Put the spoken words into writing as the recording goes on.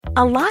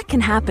A lot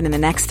can happen in the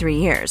next 3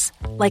 years.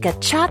 Like a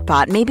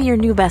chatbot may be your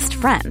new best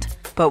friend.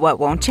 But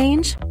what won't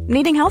change?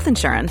 Needing health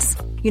insurance.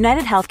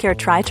 United Healthcare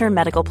Tri-Term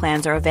Medical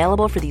Plans are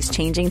available for these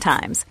changing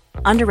times.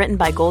 Underwritten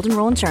by Golden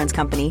Rule Insurance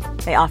Company,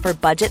 they offer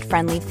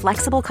budget-friendly,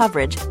 flexible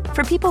coverage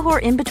for people who are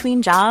in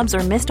between jobs or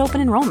missed open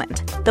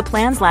enrollment. The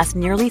plans last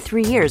nearly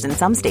 3 years in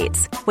some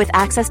states, with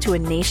access to a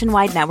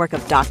nationwide network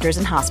of doctors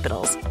and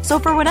hospitals. So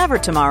for whatever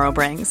tomorrow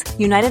brings,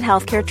 United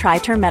Healthcare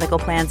Tri-Term Medical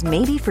Plans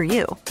may be for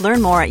you.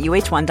 Learn more at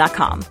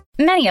uh1.com.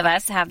 Many of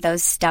us have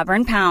those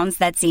stubborn pounds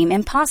that seem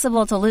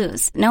impossible to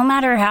lose, no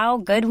matter how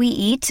good we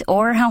eat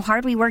or how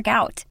hard we work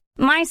out.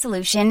 My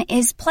solution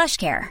is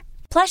PlushCare.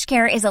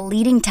 PlushCare is a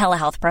leading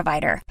telehealth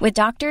provider with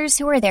doctors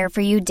who are there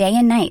for you day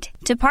and night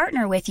to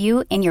partner with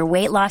you in your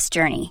weight loss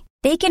journey.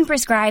 They can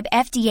prescribe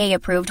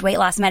FDA-approved weight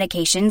loss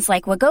medications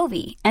like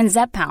Wegovy and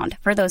Zepbound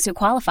for those who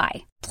qualify.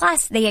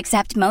 Plus, they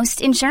accept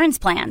most insurance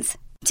plans.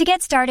 To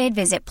get started,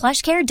 visit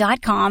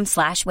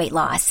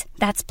plushcare.com/weightloss.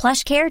 That's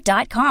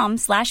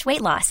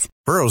plushcare.com/weightloss.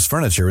 Burrow's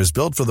furniture is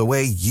built for the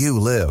way you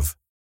live.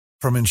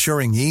 From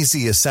ensuring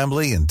easy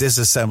assembly and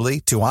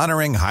disassembly to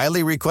honoring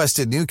highly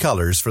requested new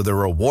colors for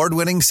their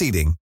award-winning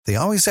seating, they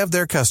always have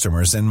their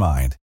customers in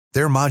mind.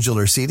 Their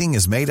modular seating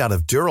is made out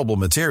of durable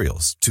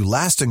materials to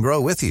last and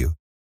grow with you.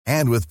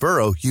 And with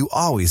Burrow, you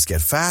always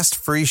get fast,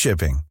 free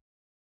shipping.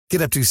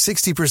 Get up to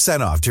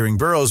 60% off during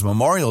Burrow's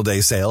Memorial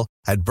Day sale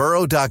at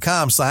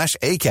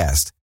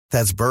burrow.com/ACAST.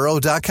 That's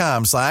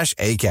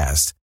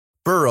burrow.com/ACAST.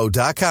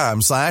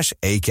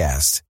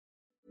 burrow.com/ACAST.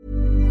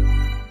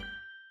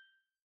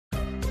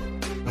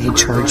 He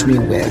charged me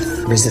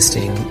with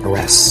resisting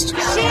arrest.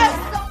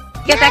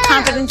 Get that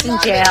confidence in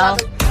jail.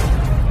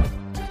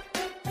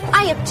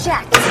 I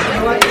object.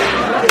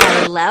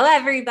 Hello,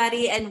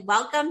 everybody, and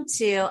welcome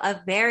to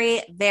a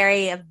very,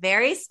 very,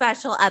 very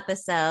special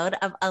episode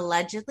of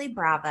Allegedly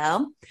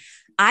Bravo.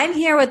 I'm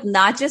here with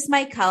not just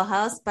my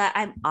co-host, but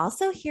I'm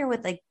also here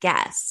with a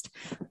guest.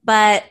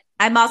 But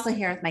I'm also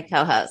here with my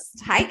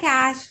co-host. Hi,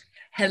 Cash.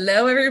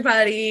 Hello,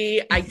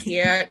 everybody. I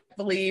can't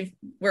believe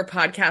we're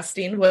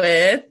podcasting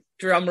with,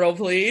 drum roll,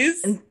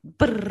 please, my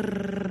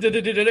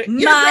brother.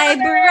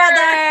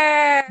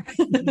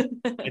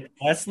 It's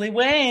Wesley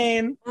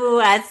Wayne.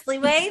 Wesley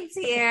Wayne's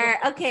here.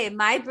 Okay,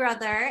 my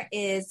brother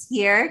is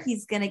here.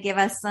 He's going to give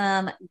us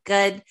some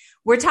good,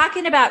 we're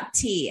talking about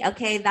tea.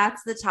 Okay,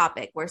 that's the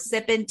topic. We're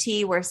sipping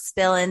tea. We're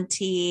spilling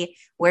tea.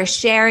 We're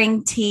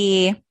sharing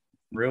tea.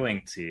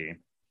 Brewing tea.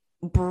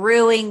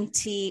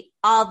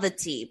 All the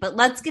tea. But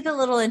let's give a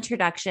little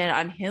introduction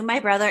on who my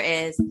brother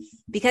is,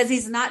 because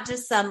he's not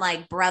just some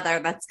like brother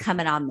that's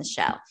coming on the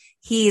show.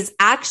 He's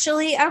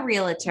actually a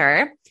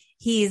realtor.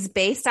 He's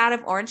based out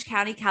of Orange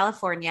County,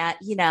 California,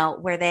 you know,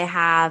 where they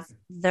have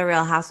the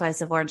Real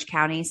Housewives of Orange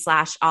County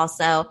 /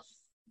 also,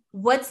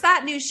 what's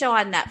that new show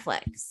on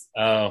Netflix?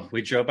 Oh,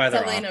 we drove by the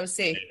Selling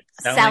OC.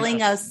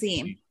 Selling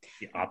OC.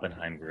 The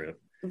Oppenheim Group.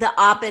 The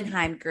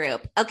Oppenheim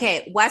Group.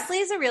 Okay, Wesley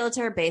is a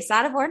realtor based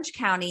out of Orange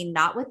County,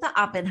 not with the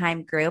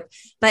Oppenheim Group,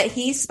 but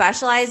he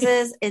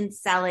specializes in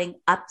selling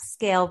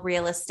upscale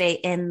real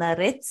estate in the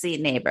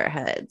ritzy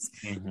neighborhoods.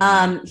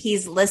 Mm-hmm.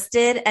 He's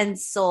listed and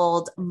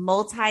sold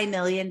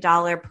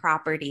multi-million-dollar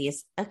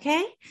properties,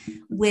 okay,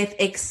 with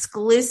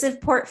exclusive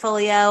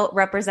portfolio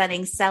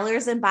representing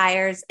sellers and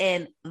buyers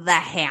in the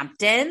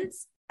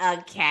Hamptons,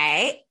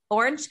 okay,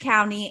 Orange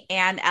County,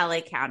 and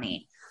LA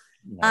County.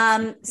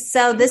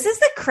 So this is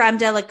the creme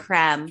de la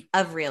creme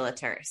of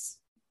realtors.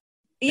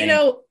 You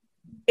know,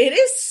 it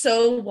is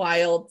so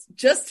wild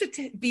just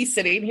to be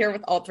sitting here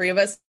with all three of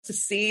us to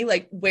see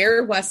like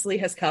where Wesley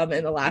has come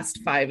in the last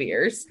 5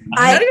 years.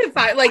 Not even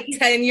 5, like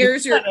 10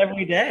 years. You're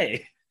every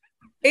day.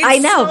 I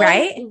know, so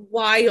right?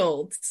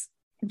 Wild.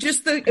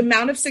 Just the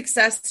amount of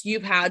success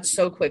you've had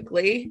so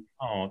quickly.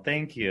 Oh,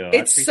 thank you.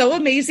 It's so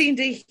amazing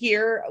to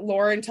hear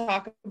Lauren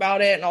talk about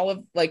it and all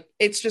of like,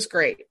 it's just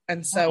great.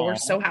 And so we're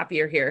so happy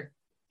you're here.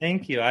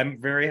 Thank you. I'm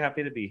very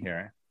happy to be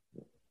here.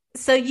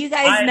 So you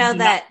guys know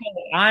that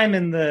I'm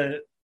in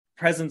the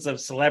presence of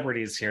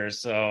celebrities here.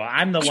 So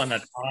I'm the one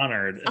that's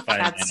honored.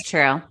 That's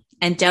true.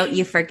 And don't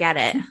you forget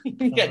it.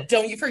 Yeah,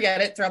 don't you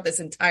forget it throughout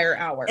this entire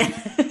hour.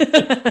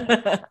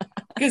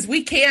 Because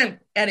we can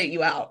edit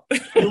you out.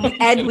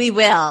 And we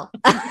will.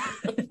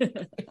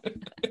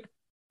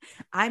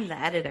 I'm the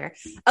editor.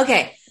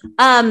 Okay.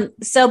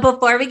 So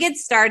before we get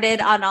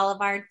started on all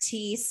of our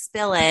tea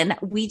spilling,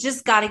 we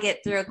just got to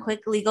get through a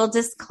quick legal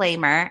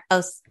disclaimer.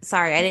 Oh,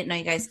 sorry. I didn't know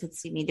you guys could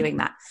see me doing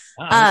that.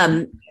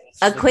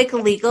 A quick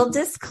legal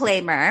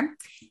disclaimer.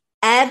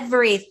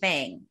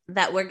 Everything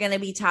that we're going to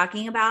be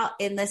talking about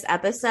in this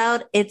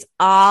episode, it's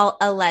all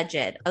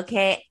alleged.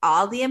 Okay.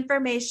 All the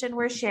information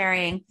we're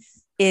sharing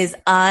is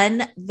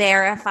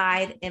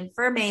unverified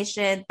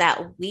information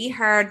that we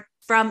heard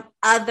from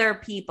other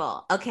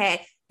people.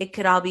 Okay. It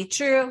could all be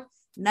true.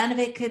 None of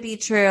it could be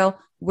true.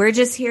 We're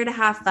just here to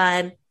have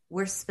fun.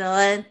 We're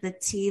spilling the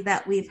tea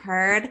that we've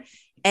heard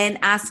and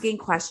asking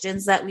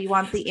questions that we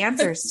want the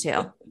answers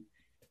to.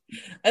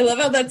 I love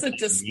how that's a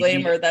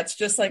disclaimer. That's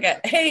just like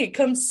hey,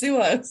 come sue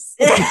us.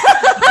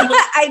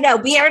 I know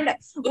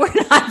we're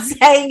not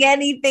saying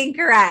anything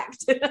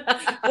correct.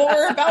 Well,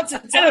 we're about to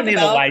talk I don't need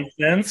about... a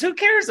license. Who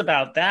cares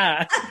about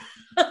that?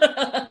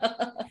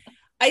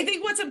 I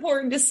think what's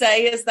important to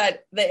say is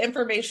that the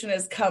information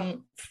has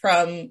come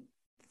from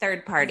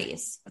third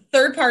parties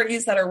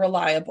that are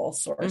reliable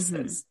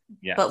sources.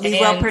 Yeah. But we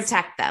will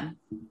protect them.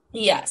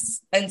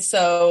 Yes. And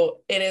so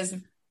it is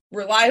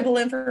reliable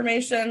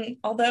information,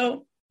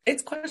 although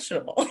it's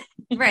questionable.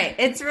 Right.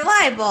 It's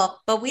reliable,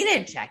 but we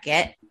didn't check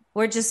it.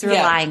 We're just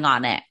relying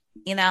on it,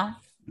 you know?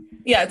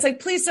 Yeah. It's like,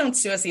 please don't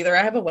sue us either.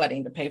 I have a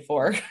wedding to pay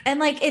for. And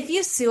like, if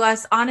you sue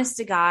us, honest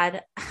to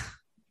God,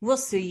 we'll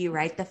sue you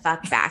right the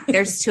fuck back.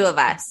 There's two of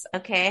us.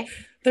 Okay.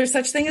 There's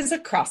such thing as a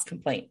cross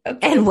complaint.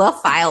 Okay. And we'll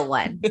file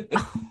one.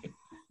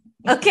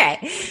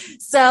 Okay.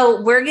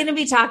 So we're going to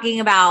be talking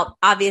about,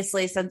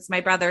 obviously, since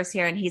my brother's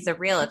here and he's a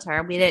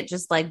realtor, we didn't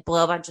just like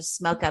blow a bunch of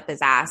smoke up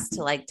his ass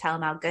to like tell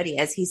him how good he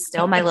is. He's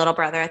still my little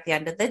brother at the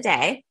end of the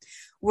day.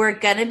 We're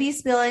going to be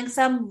spilling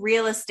some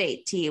real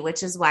estate tea,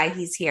 which is why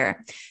he's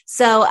here.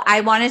 So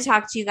I want to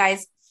talk to you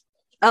guys.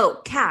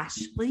 Oh, Cash,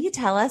 will you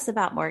tell us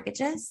about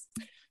mortgages?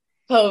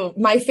 Oh,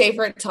 my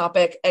favorite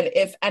topic. And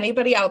if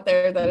anybody out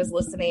there that is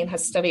listening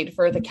has studied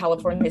for the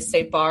California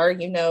State Bar,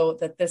 you know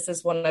that this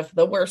is one of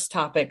the worst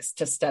topics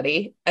to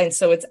study. And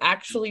so it's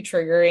actually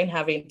triggering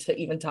having to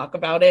even talk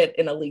about it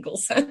in a legal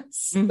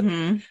sense,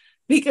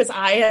 because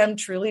I am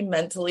truly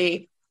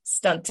mentally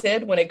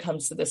stunted when it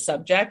comes to this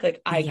subject.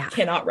 Like I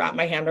cannot wrap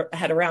my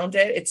head around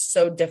it. It's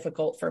so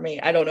difficult for me.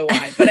 I don't know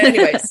why, but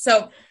anyway,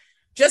 so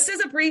just as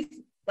a brief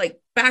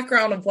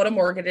background of what a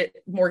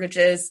mortgage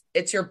is,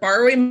 it's you're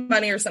borrowing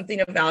money or something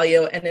of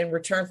value, and in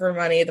return for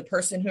money, the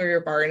person who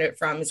you're borrowing it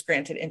from is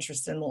granted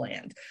interest in the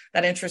land.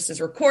 That interest is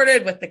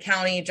recorded with the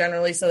county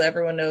generally, so that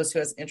everyone knows who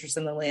has interest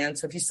in the land.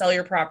 So if you sell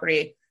your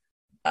property,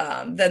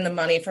 then the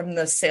money from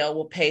the sale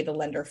will pay the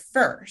lender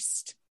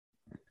first.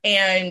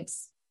 And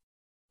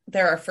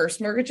there are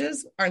first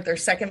mortgages, aren't there?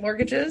 Second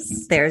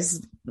mortgages?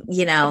 There's,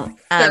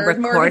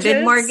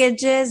 recorded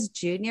mortgages,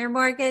 junior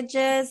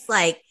mortgages,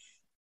 like.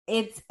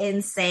 It's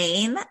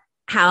insane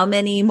how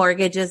many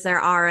mortgages there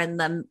are,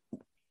 and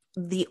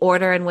the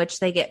order in which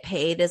they get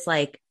paid is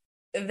like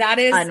that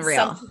is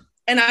unreal.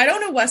 And I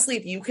don't know, Wesley,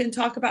 if you can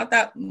talk about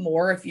that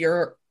more, if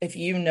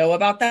you know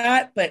about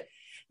that, but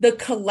the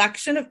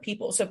collection of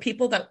people. So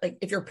people that like,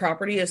 if your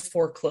property is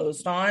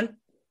foreclosed on,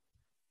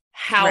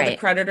 how the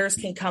creditors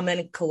can come in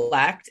and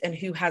collect, and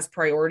who has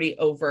priority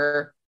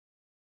over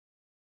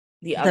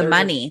the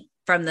money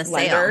from the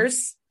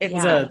lenders.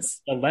 The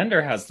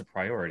lender has the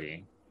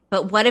priority.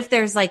 But what if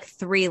there's like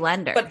three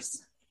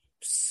lenders?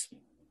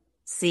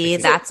 See,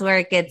 that's where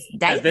it gets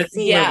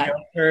dicey.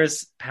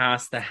 Realtors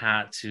pass the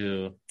hat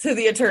to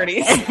the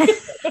attorneys.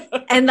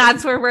 And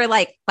that's where we're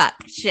like, fuck,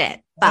 shit,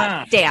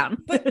 fuck,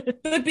 damn.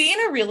 But being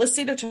a real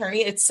estate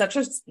attorney, it's such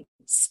a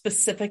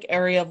specific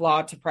area of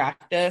law to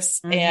practice.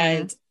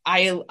 And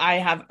I'm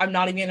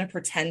not even going to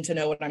pretend to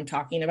know what I'm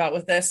talking about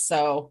with this.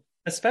 So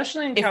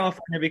especially in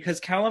California,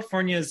 because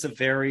California is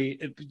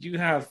you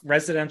have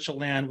residential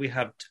land, we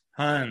have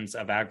tons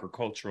of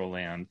agricultural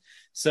land.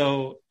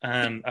 So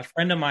a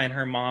friend of mine,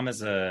 her mom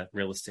is a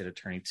real estate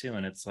attorney too.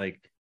 And it's like,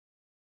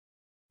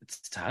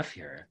 it's tough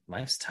here.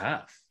 Life's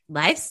tough.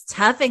 Life's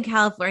tough in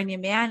California,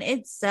 man.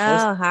 It's so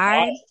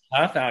hard. It's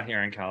tough out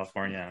here in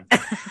California.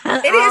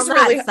 It is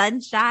really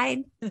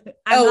sunshine.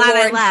 I'm glad Lauren,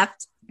 I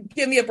left.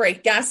 Give me a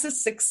break. Gas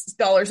is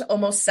 $6,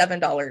 almost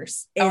 $7.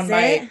 Is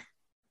it?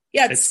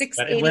 Yeah, it's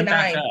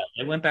 $6.89.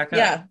 It went back up.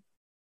 Yeah.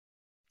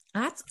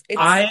 That's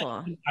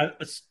I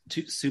was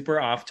super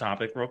off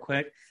topic real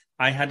quick.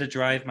 I had to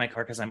drive my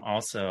car because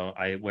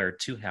I wear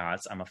two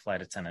hats. I'm a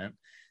flight attendant.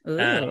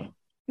 And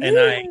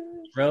I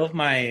drove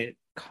my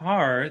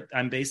car.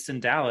 I'm based in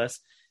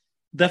Dallas.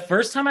 The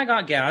first time I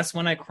got gas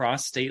when I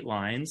crossed state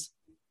lines,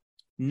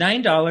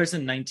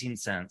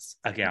 $9.19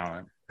 a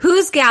gallon.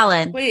 Whose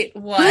gallon? Wait,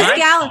 what? Whose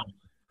gallon?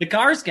 The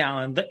car's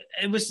gallon.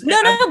 It was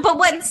no, but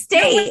what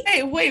state?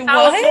 Wait,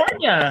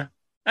 California.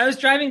 What? I was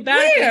driving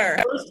back. Where?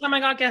 The first time I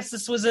got gas,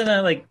 this was in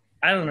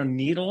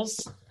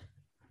Needles.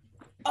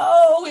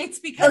 Oh, it's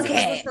because it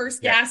was the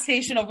first gas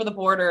station over the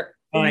border.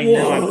 I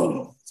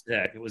know.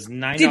 Sick. It was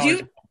 $9.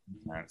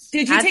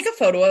 Did you take a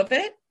photo of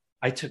it?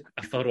 I took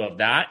a photo of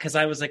that because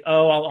I was like,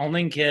 I'll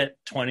only get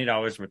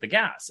 $20 worth of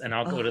gas, and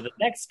I'll go to the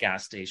next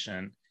gas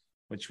station,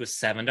 which was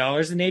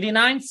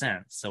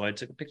 $7.89. So I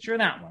took a picture of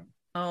that one.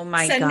 Oh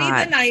my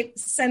God.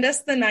 Send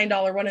us the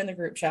 $9 one in the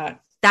group chat.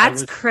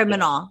 That's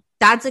criminal.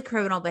 That's a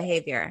criminal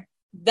behavior.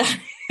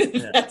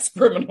 That's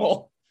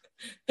criminal.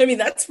 I mean,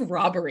 that's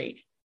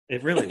robbery.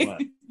 It really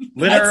was.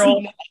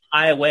 Literal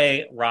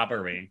highway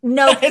robbery.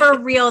 No, for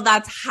real.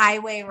 That's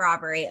highway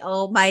robbery.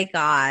 Oh my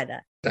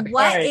God.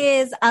 What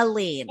is a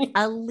lien?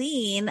 A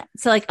lien,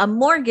 so like a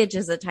mortgage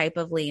is a type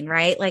of lien,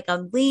 right? Like a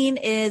lien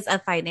is a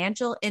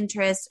financial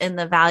interest in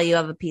the value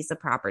of a piece of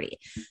property.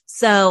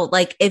 So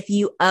like if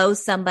you owe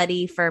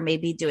somebody for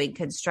maybe doing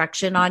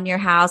construction on your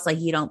house,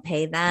 like you don't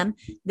pay them,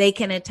 they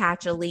can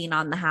attach a lien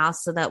on the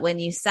house so that when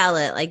you sell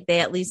it, like they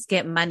at least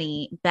get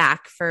money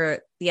back for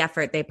the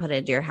effort they put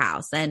into your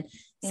house. And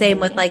same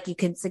with like you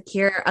can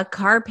secure a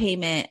car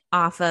payment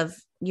off of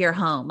your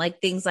home,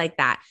 like things like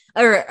that,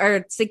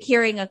 or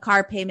securing a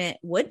car payment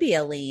would be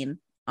a lien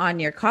on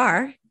your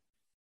car.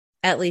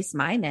 At least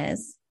mine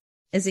is.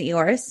 Isn't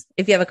yours?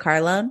 If you have a car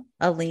loan,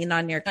 a lien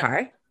on your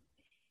car.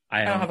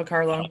 I don't have a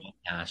car loan.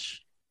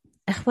 Gosh,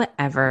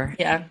 whatever.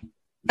 Yeah.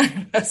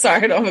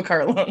 Sorry, I don't have a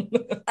car loan.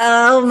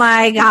 Oh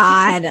my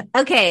God.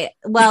 Okay.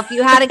 Well, if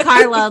you had a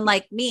car loan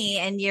like me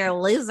and you're a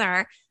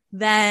loser,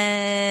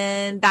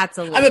 then that's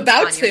a lien. I'm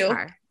about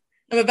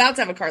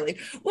to have a car lien.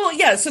 Well,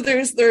 yeah. So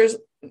there's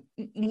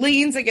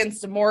liens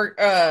against you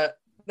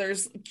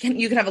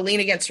can have a lien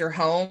against your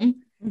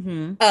home.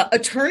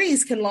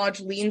 Attorneys can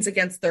lodge liens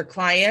against their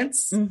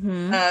clients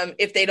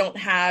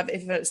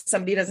if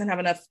somebody doesn't have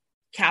enough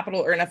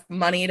capital or enough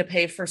money to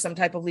pay for some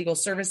type of legal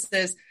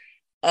services.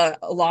 A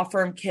law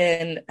firm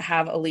can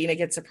have a lien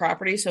against a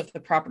property. So if the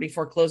property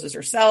forecloses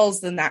or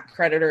sells, then that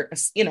creditor,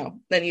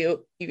 then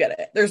you get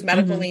it. There's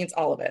medical liens,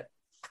 all of it.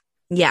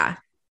 Yeah.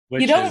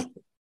 Which is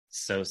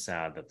so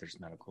sad that there's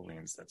medical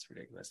liens. That's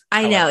ridiculous.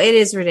 I know it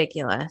is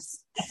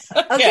ridiculous.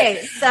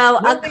 Okay. So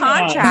a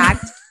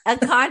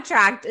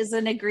contract is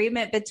an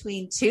agreement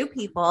between two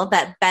people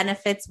that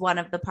benefits one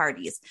of the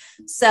parties.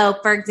 So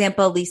for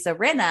example, Lisa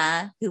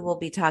Rinna, who we'll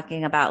be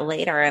talking about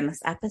later in this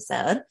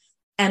episode,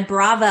 and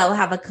Bravo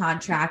have a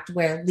contract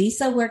where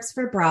Lisa works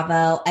for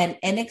Bravo, and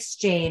in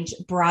exchange,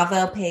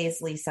 Bravo pays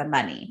Lisa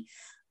money.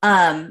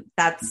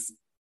 That's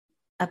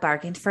a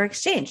bargain for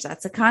exchange.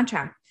 That's a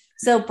contract.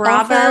 So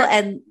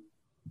Bravo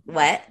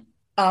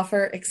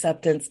offer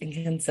acceptance and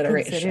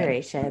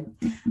consideration.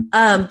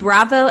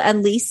 Bravo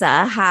and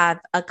Lisa have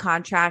a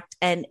contract,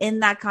 and in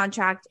that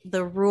contract,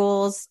 the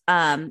rules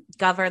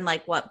govern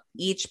like what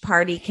each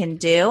party can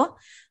do.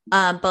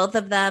 Both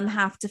of them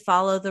have to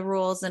follow the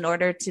rules in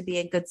order to be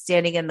in good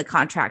standing in the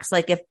contracts.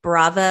 Like if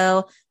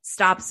Bravo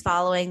stops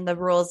following the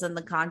rules in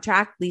the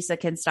contract, Lisa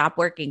can stop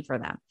working for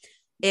them.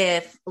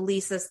 If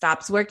Lisa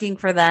stops working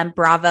for them,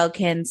 Bravo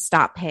can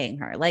stop paying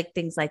her, like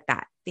things like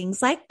that.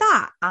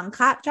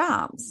 Uncut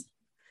jobs.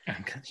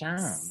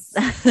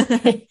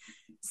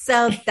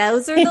 So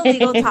those are the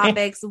legal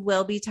topics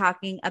we'll be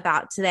talking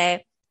about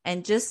today.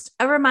 And just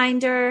a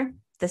reminder,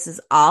 this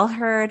is all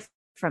heard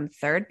from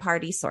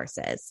third-party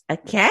sources.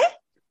 Okay.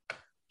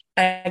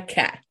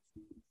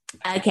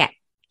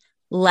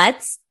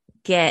 Let's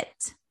get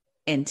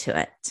into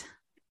it.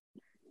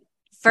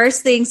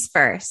 First things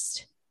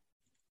first.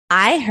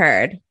 I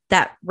heard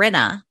that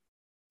Rinna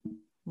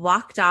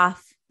walked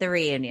off the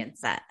reunion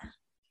set.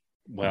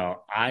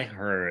 Well, I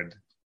heard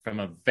from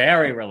a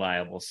very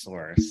reliable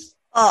source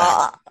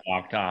that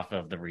walked off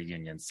of the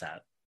reunion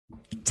set.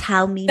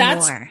 Tell me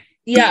more.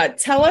 Yeah,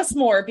 tell us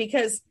more,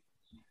 because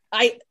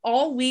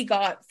all we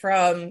got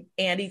from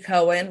Andy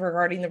Cohen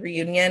regarding the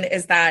reunion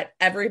is that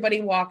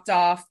everybody walked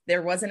off.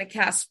 There wasn't a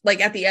cast,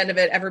 like at the end of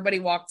it, everybody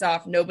walked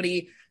off.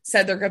 Nobody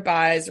said their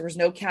goodbyes. There was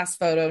no cast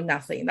photo,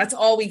 nothing. That's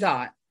all we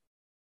got.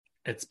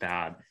 It's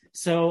bad.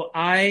 So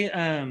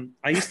I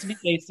used to be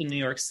based in New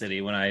York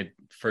City when I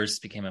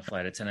first became a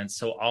flight attendant.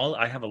 So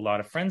I have a lot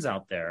of friends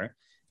out there.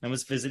 I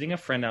was visiting a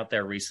friend out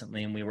there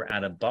recently, and we were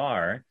at a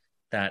bar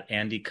that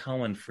Andy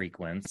Cohen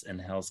frequents in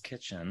Hell's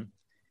Kitchen.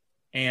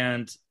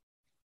 And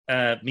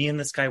me and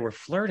this guy were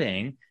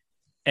flirting,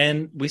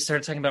 and we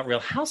started talking about Real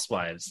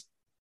Housewives.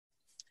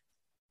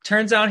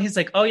 Turns out he's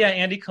like, oh yeah,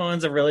 Andy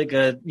Cohen's a really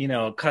good,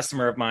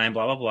 customer of mine,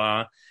 blah, blah,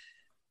 blah.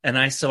 And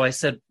I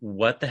said,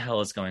 what the hell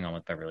is going on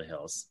with Beverly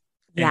Hills?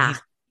 And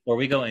before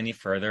we go any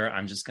further,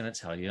 I'm just going to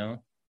tell you,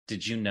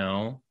 did you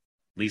know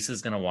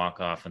Lisa's going to walk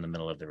off in the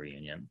middle of the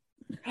reunion?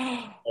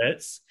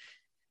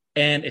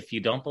 And if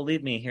you don't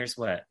believe me, here's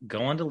what.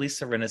 Go onto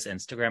Lisa Rinna's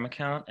Instagram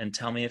account and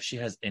tell me if she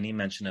has any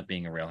mention of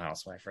being a Real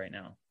Housewife right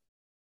now.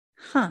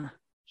 Huh.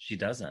 She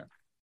doesn't.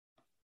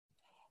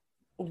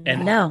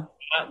 And no.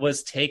 That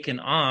was taken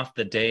off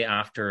the day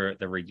after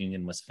the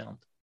reunion was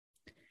filmed.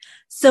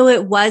 So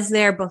it was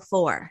there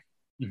before.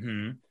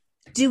 Mm-hmm.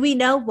 Do we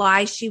know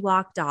why she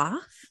walked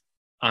off?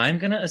 I'm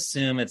going to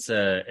assume it's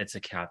a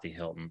Kathy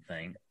Hilton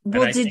thing.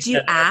 Well, did you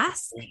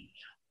ask?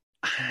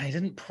 I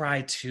didn't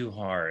pry too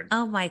hard.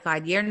 Oh my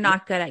God, you're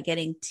not good at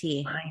getting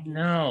tea. I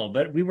know,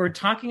 but we were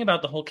talking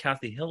about the whole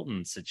Kathy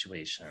Hilton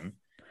situation.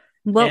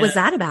 What was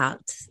that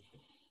about?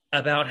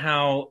 About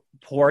how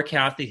poor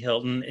Kathy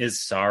Hilton is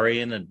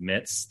sorry and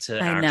admits to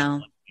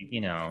and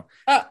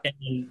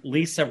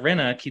Lisa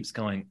Rinna keeps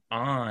going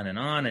on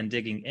and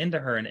digging into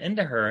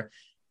her.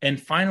 And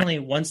finally,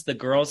 once the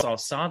girls all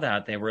saw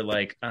that, they were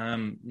like,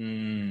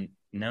 no,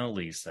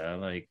 Lisa,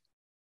 like,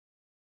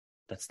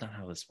 that's not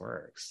how this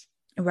works.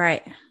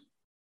 Right.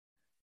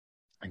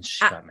 And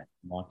she got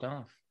walked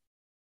off.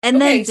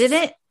 And then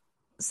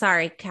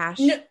sorry,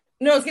 Cash.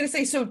 No, I was going to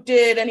say, so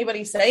did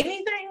anybody say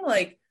anything?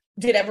 Like,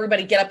 did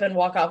everybody get up and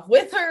walk off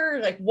with her?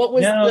 Like, what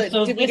was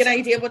did we get an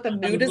idea of what the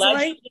mood is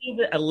like?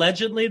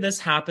 Allegedly, this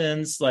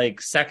happens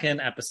like second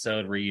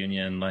episode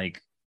reunion,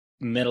 like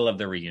middle of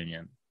the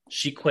reunion.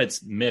 She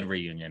quits mid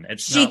reunion.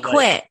 She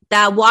quit.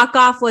 That walk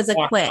off was a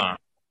quit.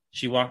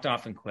 She walked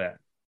off and quit.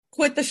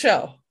 Quit the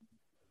show.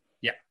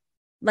 Yeah.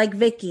 Like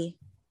Vicky.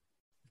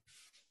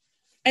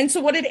 And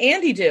so what did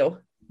Andy do?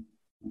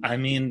 I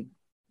mean,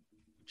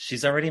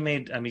 she's already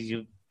made,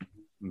 you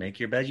make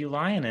your bed, you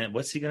lie in it.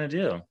 What's he going to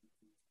do?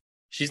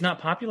 She's not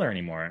popular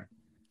anymore.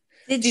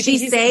 Did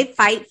she say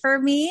fight for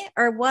me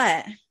or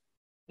what?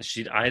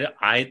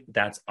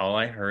 That's all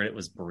I heard. It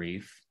was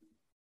brief.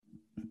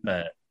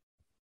 But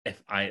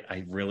if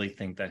I really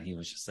think that he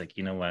was just like,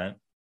 you know what?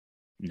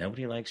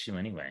 Nobody likes you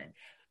anyway.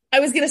 I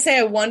was going to say,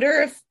 I wonder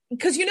if,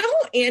 because you know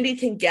how Andy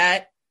can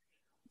get,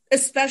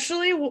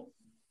 especially,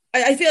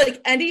 I feel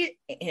like Andy,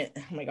 oh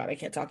my God, I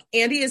can't talk.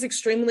 Andy is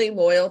extremely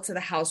loyal to the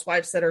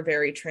housewives that are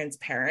very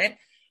transparent,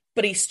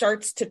 but he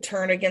starts to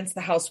turn against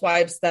the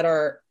housewives that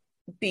are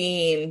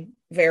being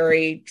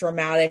very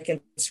dramatic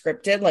and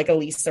scripted, like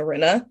Elisa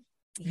Rinna,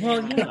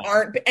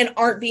 and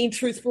aren't being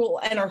truthful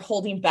and are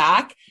holding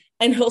back,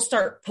 and he'll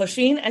start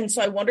pushing. And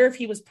so I wonder if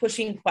he was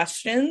pushing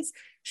questions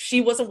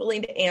she wasn't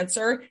willing to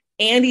answer.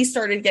 Andy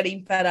started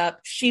getting fed up.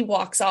 She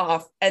walks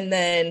off, and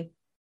then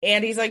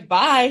Andy's like,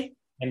 bye.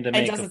 And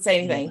doesn't say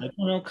anything.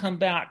 No, come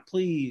back,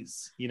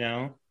 please. You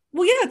know?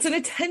 Well, yeah, it's an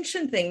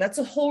attention thing. That's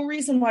the whole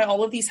reason why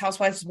all of these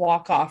housewives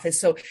walk off, is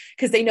so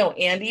because they know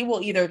Andy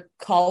will either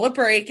call a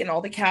break and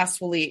all the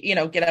cast will leave,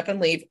 get up and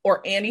leave,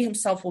 or Andy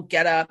himself will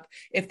get up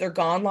if they're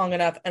gone long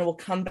enough and will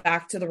come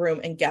back to the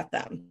room and get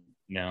them.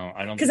 No,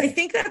 I don't. Because I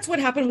think that's what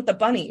happened with the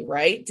bunny,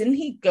 right? Didn't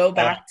he go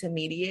back to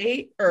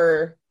mediate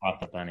or off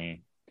the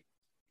bunny?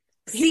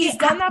 He's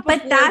done that before,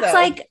 but that's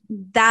like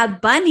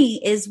that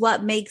bunny is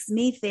what makes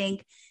me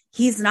think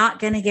he's not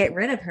going to get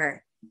rid of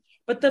her.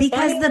 But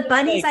because the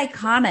bunny's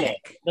iconic.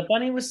 The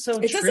bunny was so.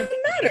 It doesn't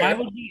matter. Why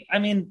would he?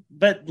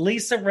 But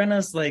Lisa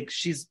Rinna's like,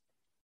 she's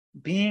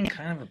being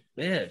kind of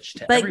a bitch.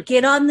 But everybody.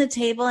 Get on the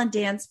table and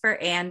dance for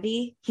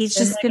Andy. He's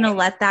just going to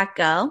let that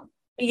go.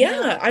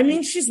 Yeah,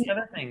 she's the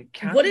other thing.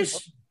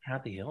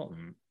 Kathy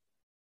Hilton?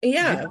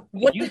 Yeah,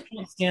 you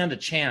can't stand a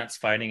chance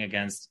fighting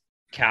against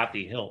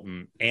Kathy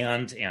Hilton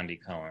and Andy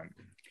Cohen.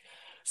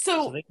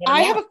 So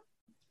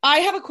I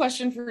have a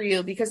question for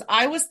you, because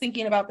I was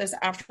thinking about this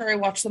after I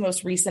watched the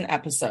most recent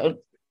episode.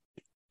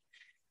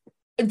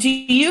 Do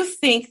you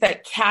think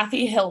that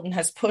Kathy Hilton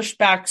has pushed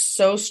back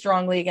so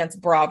strongly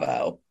against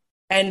Bravo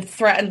and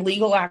threatened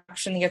legal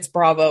action against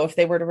Bravo if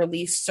they were to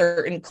release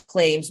certain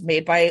claims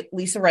made by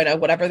Lisa Rinna,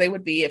 whatever they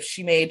would be, if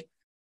she made,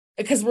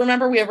 because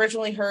remember we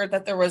originally heard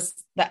that there was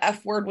the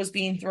F word was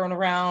being thrown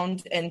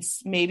around and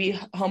maybe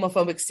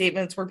homophobic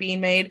statements were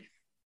being made.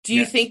 Do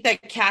you think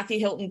that Kathy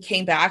Hilton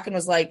came back and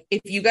was like,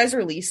 if you guys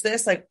release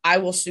this, like, I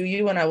will sue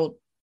you and I will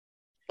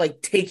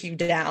like take you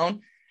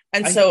down?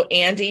 And so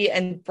Andy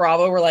and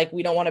Bravo were like,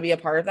 we don't want to be a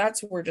part of that.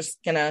 So we're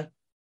just going to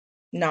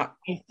not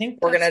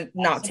take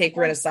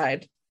Rinna's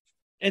side.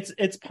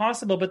 It's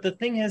possible. But the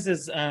thing is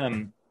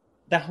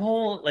the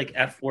whole like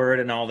F word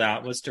and all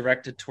that was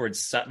directed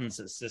towards Sutton's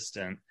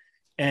assistant.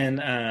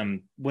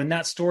 And when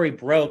that story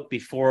broke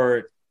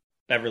before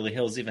Beverly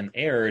Hills even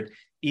aired,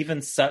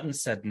 even Sutton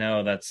said,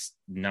 no, that's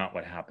not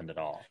what happened at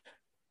all.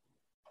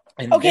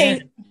 And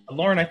then,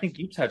 Lauren, I think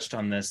you touched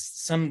on this.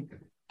 Some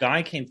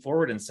guy came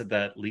forward and said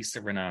that Lisa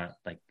Rinna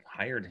like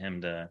hired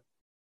him to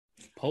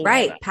pull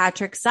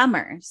Patrick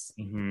Summers.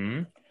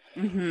 Mm-hmm.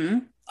 Mm-hmm.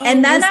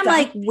 And then I'm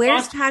like,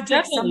 where's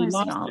Patrick Summers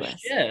in all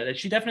this?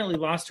 She definitely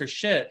lost her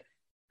shit.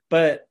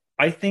 But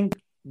I think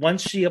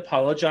once she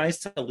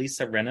apologized to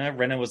Lisa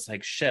Rinna was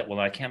like, shit, well,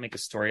 I can't make a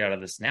story out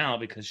of this now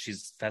because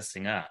she's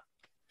fessing up.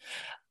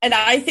 And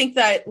I think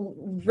that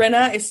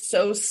Rinna is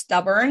so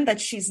stubborn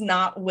that she's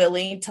not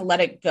willing to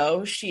let it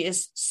go. She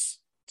is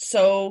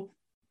so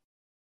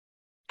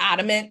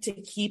adamant to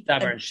keep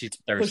stubborn. She's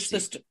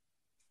thirsty.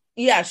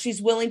 She's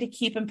willing to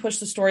keep and push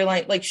the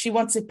storyline. Like, she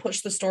wants to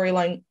push the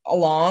storyline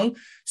along.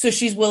 So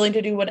she's willing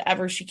to do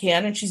whatever she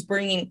can. And she's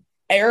bringing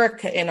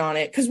Erica in on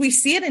it. Because we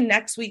see it in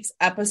next week's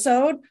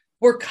episode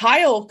where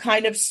Kyle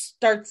kind of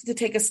starts to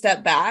take a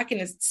step back and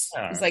it's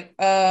like,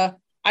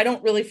 I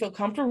don't really feel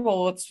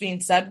comfortable with what's being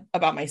said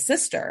about my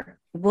sister.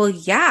 Well,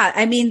 yeah.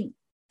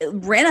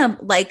 Rinna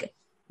like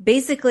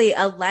basically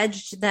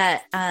alleged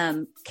that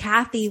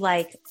Kathy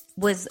like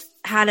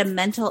had a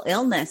mental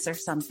illness or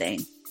something.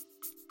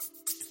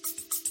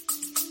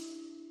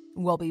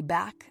 We'll be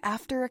back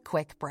after a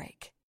quick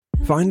break.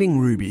 Finding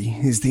Ruby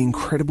is the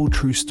incredible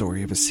true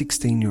story of a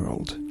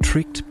 16-year-old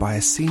tricked by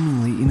a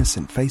seemingly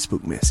innocent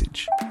Facebook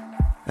message.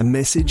 A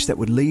message that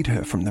would lead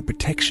her from the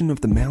protection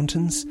of the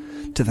mountains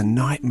to the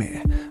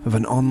nightmare of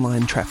an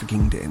online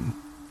trafficking den.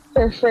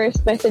 Her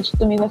first message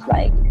to me was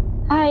like,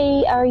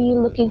 "Hi, are you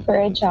looking for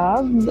a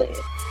job?"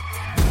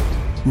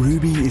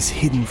 Ruby is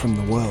hidden from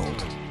the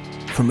world,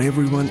 from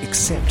everyone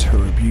except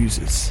her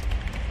abusers.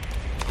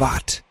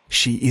 But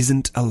she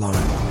isn't alone.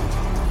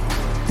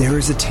 There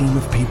is a team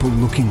of people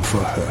looking for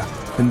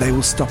her, and they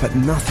will stop at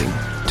nothing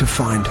to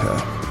find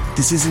her.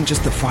 This isn't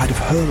just the fight of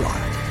her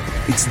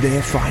life, it's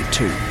their fight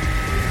too.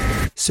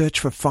 Search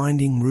for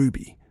Finding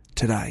Ruby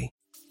today.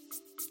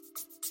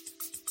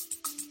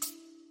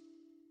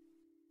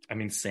 I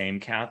mean, same,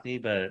 Kathy,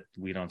 but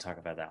we don't talk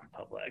about that in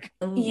public.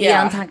 We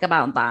don't talk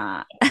about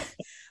that.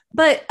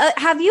 But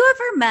have you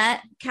ever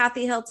met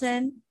Kathy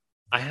Hilton?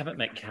 I haven't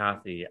met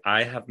Kathy.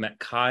 I have met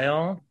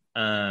Kyle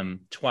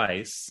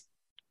twice,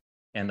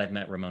 and I've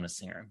met Ramona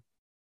Singer.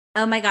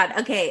 Oh my God.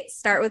 Okay,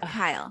 start with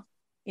Kyle.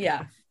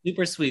 Yeah.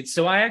 Super sweet.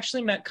 So I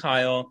actually met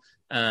Kyle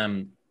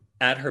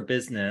at her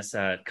business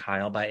at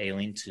Kyle by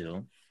Aileen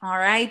 2.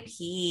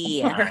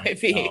 R.I.P.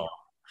 R.I.P.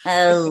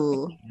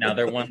 Oh. Now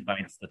their one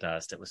bites the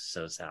dust. It was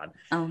so sad.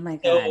 Oh my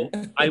God.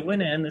 So I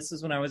went in, this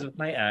is when I was with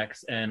my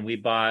ex, and we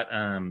bought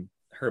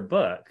her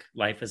book,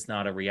 Life is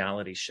Not a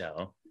Reality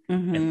Show.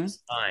 And it was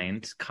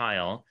signed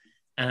Kyle.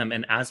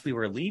 And as we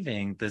were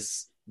leaving,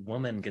 this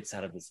woman gets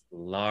out of this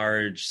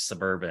large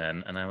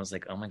Suburban, and I was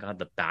like, oh my God,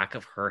 the back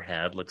of her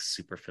head looks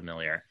super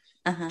familiar.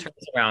 Turns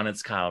around,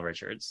 it's Kyle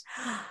Richards.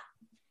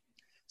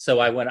 So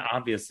I went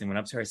up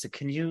to her. I said,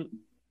 can you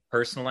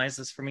personalize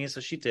this for me? So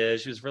she did.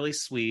 She was really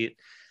sweet.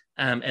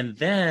 And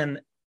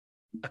then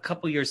a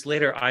couple years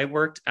later, I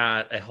worked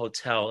at a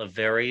hotel, a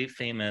very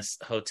famous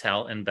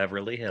hotel in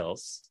Beverly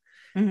Hills.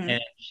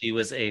 And she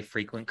was a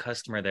frequent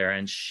customer there.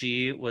 And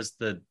she was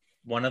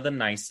one of the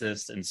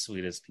nicest and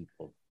sweetest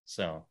people.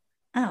 So,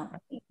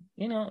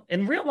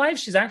 in real life,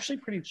 she's actually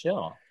pretty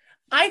chill.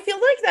 I feel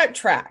like that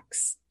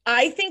tracks.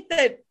 I think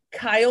that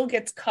Kyle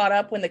gets caught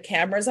up when the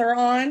cameras are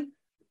on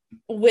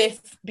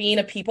with being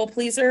a people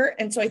pleaser.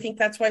 And so I think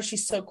that's why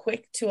she's so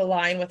quick to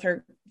align with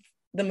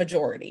the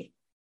majority.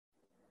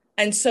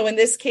 And so in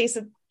this case,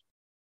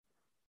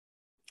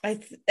 I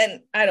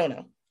don't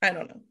know.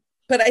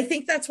 But I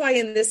think that's why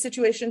in this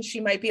situation, she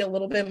might be a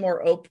little bit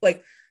more open.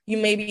 Like you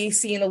may be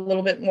seeing a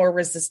little bit more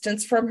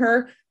resistance from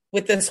her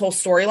with this whole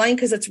storyline,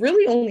 because it's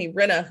really only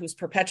Rinna who's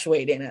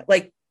perpetuating it.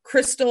 Like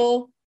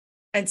Crystal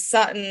and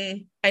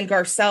Sutton and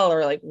Garcelle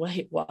are like,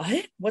 wait,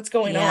 what? What's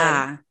going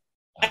on?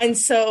 And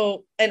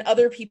so, and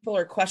other people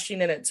are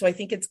questioning it. So I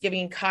think it's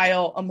giving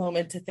Kyle a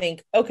moment to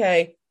think,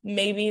 okay,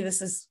 maybe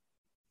this is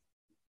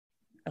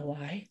a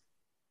lie.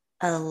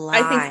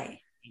 I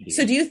think,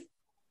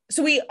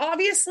 so we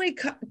obviously,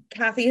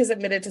 Kathy has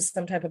admitted to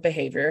some type of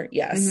behavior.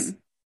 Yes.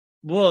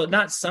 Well,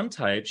 not some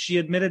type. She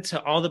admitted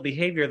to all the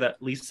behavior that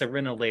Lisa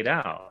Rinna laid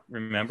out.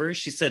 Remember?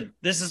 She said,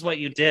 this is what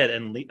you did.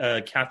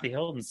 And Kathy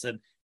Hilton said,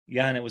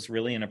 yeah, and it was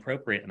really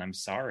inappropriate, and I'm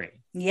sorry.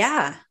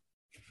 Yeah.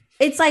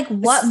 It's like,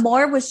 what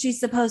more was she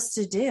supposed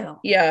to do?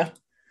 Yeah.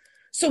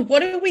 So what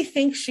do we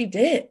think she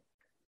did?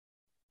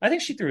 I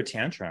think she threw a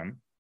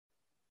tantrum.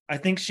 I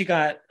think she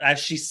got, as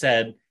she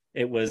said,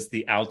 it was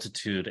the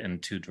altitude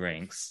and 2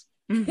 drinks.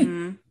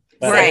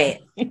 Right.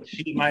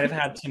 She might have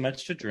had too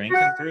much to drink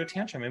and threw a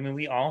tantrum. I mean,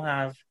 we all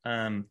have...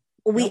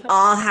 we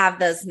all have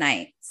those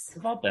nights.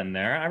 We've all been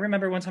there. I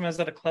remember one time I was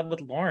at a club with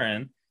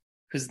Lauren,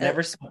 who's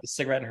never smoked a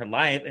cigarette in her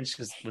life, and she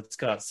goes, let's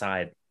go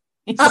outside.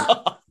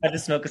 I had to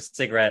smoke a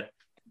cigarette.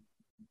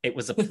 It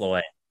was a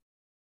ploy.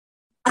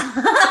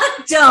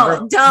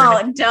 Don't.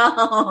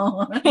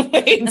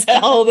 Wait,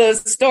 tell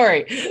the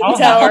story.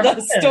 Tell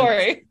the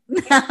story.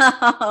 No,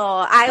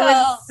 I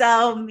was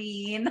so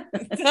mean.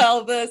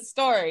 Tell the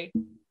story.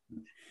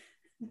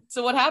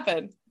 So what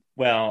happened?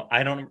 Well,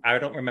 I don't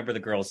remember the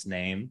girl's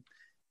name,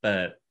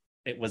 but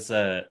it was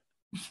a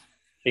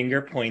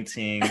finger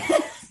pointing.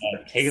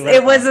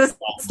 It was a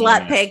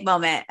slut pig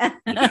moment.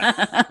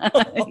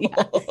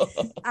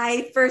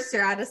 I for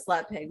sure had a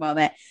slut pig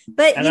moment.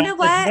 But you know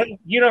what?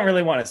 You don't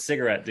really want a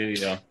cigarette, do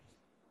you?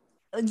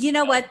 You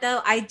know what,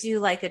 though? I do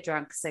like a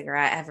drunk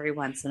cigarette every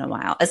once in a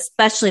while,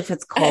 especially if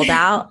it's cold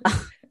out.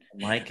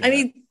 I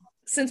mean,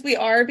 since we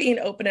are being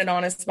open and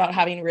honest about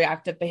having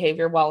reactive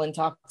behavior while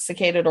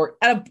intoxicated or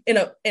in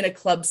a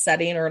club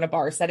setting or in a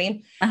bar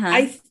setting,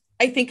 I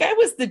think I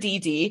was the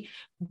DD,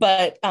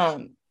 but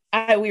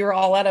we were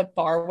all at a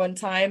bar one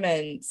time,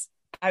 and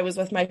I was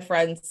with my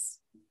friends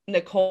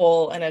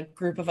Nicole and a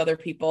group of other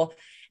people,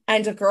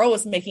 and a girl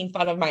was making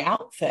fun of my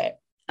outfit.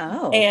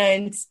 Oh,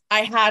 and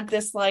I had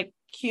this like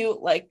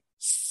cute like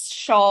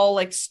shawl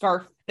like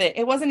scarf that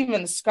it wasn't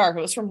even a scarf,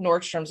 it was from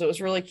Nordstrom's, it was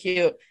really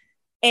cute,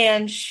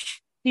 and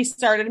she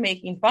started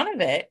making fun of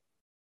it,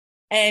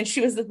 and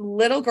she was a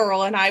little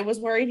girl and I was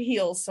wearing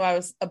heels, so I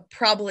was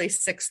probably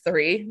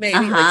 6'3", maybe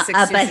like 6'2",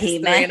 a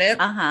behemoth. 6'3" in it.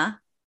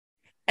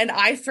 And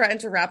I threatened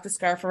to wrap the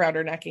scarf around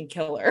her neck and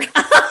kill her.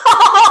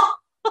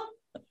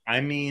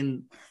 I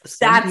mean,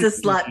 that's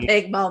a slut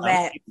pig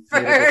moment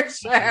for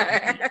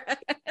sure.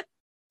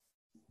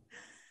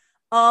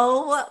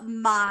 Oh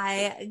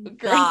my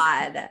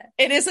God.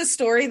 It is a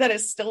story that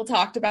is still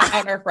talked about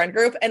in our friend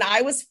group. And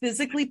I was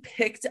physically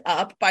picked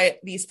up by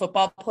these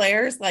football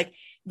players. Like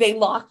they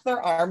locked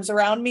their arms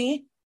around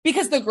me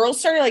because the girls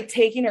started like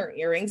taking her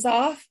earrings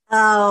off.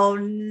 Oh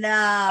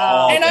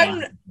no.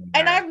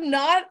 And I'm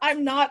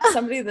not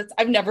somebody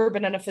I've never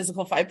been in a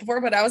physical fight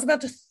before, but I was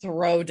about to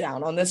throw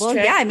down on this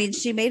chick. Yeah, I mean,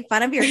 she made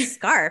fun of your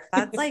scarf.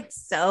 That's like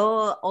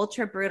so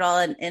ultra brutal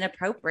and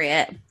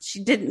inappropriate.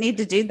 She didn't need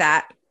to do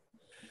that.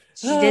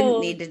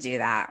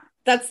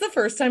 That's the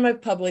first time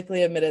I've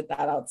publicly admitted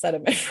that outside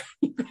of my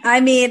friend. I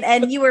mean,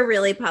 and you were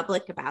really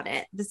public about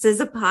it. This is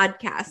a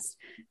podcast.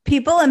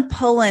 People in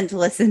Poland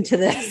listen to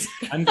this.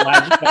 I'm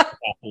glad you got that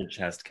whole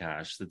chest,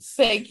 Cash.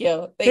 Thank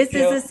you. This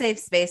is a safe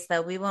space,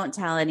 though. We won't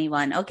tell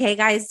anyone. Okay,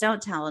 guys,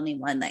 don't tell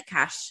anyone that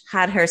Cash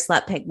had her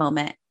slut pig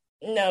moment.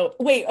 No,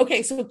 wait.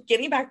 Okay, so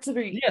getting back to the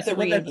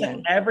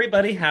reunion.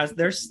 Everybody has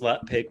their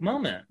slut pig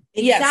moment.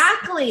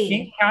 Exactly. I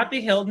think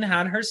Kathy Hilton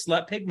had her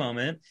slut pig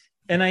moment,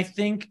 and I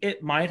think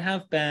it might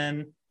have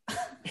been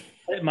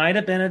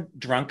a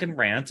drunken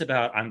rant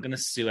about I'm going to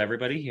sue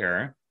everybody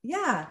here.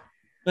 Yeah.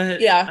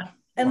 But yeah.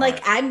 And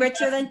like, I'm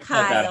richer than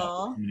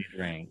Kyle.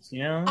 Drinks,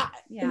 you know?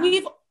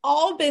 We've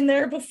all been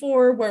there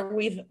before where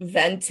we've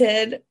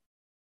vented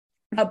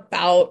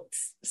about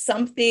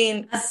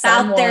something.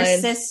 About their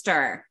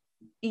sister.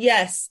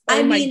 Yes.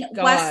 I mean,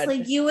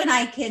 Wesley, you and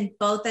I can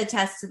both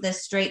attest to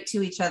this straight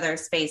to each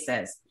other's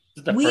faces.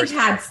 We've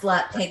had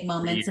slut pig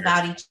moments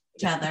about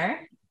each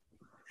other.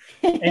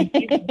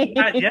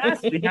 Yes,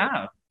 we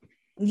have.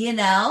 You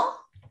know?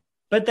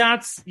 But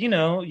that's,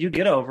 you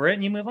get over it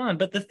and you move on.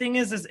 But the thing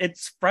is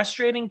it's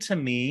frustrating to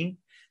me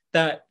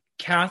that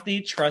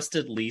Kathy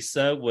trusted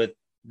Lisa with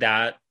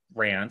that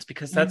rant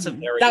because that's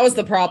that was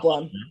the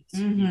problem.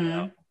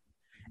 Mm-hmm.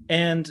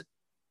 And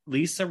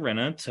Lisa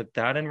Rinna took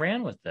that and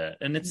ran with it.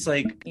 And it's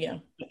like,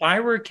 if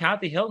I were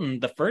Kathy Hilton,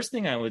 the first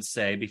thing I would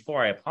say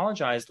before I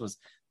apologized was,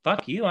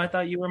 fuck you. I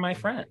thought you were my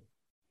friend.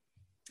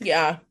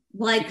 Yeah.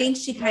 Well, I think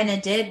she kind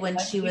of did when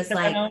she was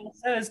like,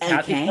 says,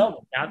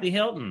 Kathy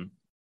Hilton.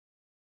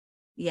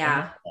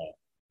 Yeah.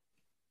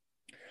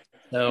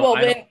 So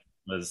it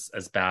was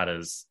as bad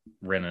as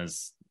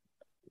Rinna's,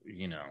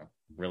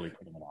 really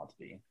putting it out to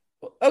be.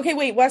 Okay,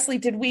 wait, Wesley,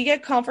 did we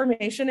get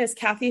confirmation? Is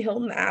Kathy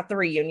Hilton at the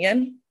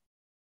reunion?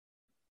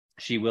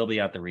 She will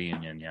be at the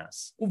reunion,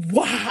 yes.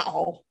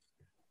 Wow.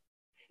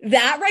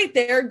 That right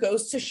there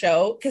goes to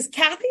show, because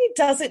Kathy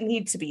doesn't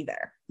need to be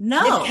there.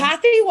 No. If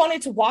Kathy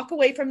wanted to walk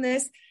away from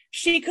this,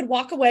 she could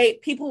walk away.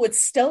 People would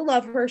still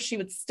love her. She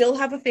would still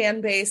have a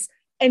fan base.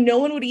 And no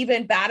one would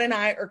even bat an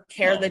eye or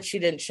care that she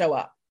didn't show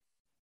up.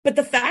 But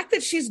the fact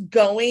that she's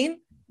going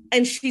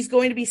and she's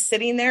going to be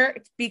sitting there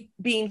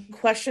being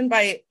questioned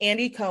by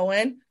Andy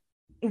Cohen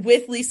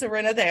with Lisa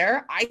Rinna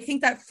there, I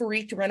think that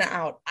freaked Rinna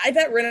out. I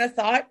bet Rinna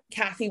thought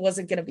Kathy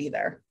wasn't going to be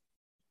there.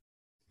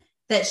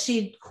 That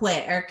she'd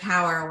quit or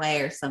cower away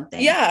or something.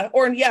 Yeah,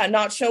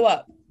 not show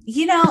up.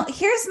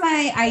 Here's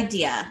my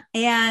idea.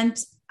 And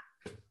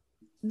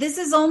this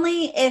is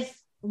only if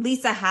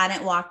Lisa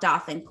hadn't walked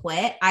off and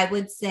quit. I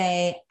would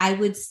say I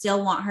would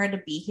still want her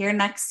to be here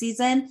next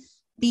season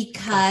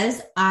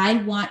because I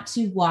want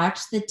to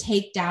watch the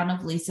takedown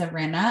of Lisa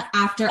Rinna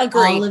after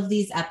all of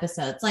these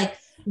episodes. Like,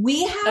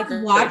 we have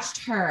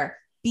watched her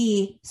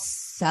be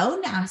so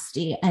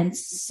nasty and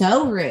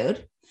so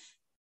rude.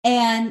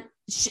 And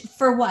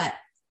for what?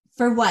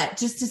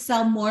 Just to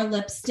sell more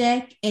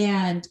lipstick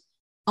and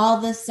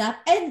all this stuff.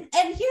 And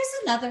here's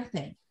another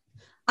thing.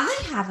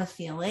 I have a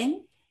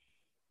feeling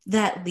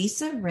that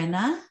Lisa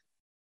Rinna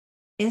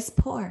is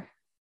poor.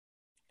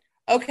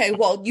 Okay,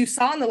 well, you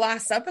saw in the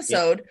last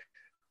episode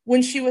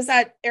when she was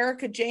at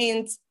Erica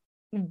Jane's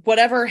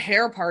whatever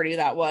hair party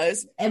that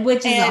was.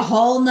 Which is a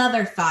whole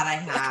nother thought I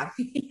have.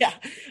 Yeah.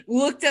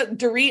 Looked at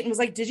Dorit and was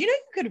like, did you know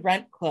you could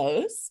rent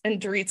clothes?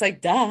 And Dorit's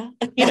like, duh.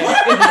 I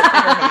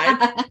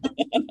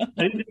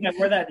didn't think I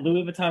wore that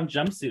Louis Vuitton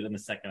jumpsuit in the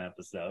second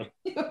episode.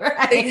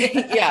 Right.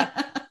 Yeah.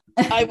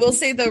 I will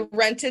say the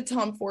rented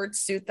Tom Ford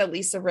suit that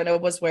Lisa Rinna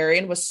was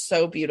wearing was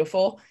so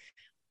beautiful.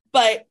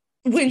 But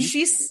when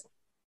she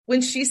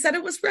said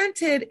it was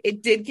rented,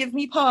 it did give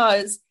me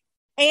pause.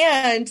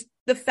 And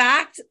the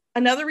fact,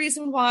 another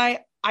reason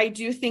why I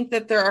do think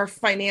that there are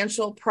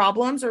financial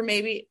problems, or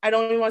maybe I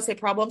don't even want to say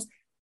problems,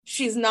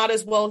 she's not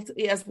as well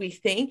as we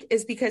think,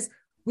 is because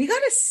we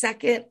got a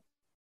second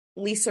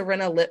Lisa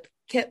Rinna lip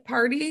kit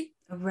party.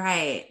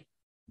 Right.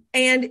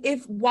 And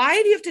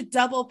why do you have to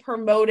double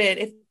promote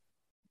it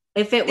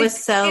if it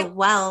was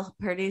well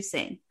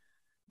producing?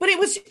 But it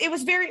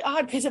was very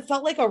odd because it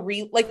felt like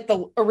like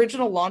the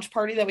original launch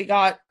party that we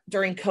got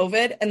during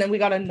COVID, and then we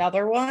got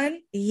another one.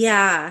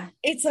 Yeah.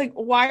 It's like,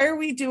 why are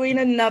we doing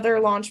another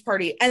launch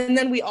party? And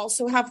then we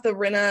also have the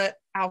Rinna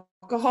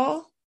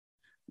alcohol.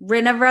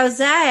 Rinna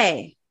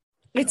Rosé.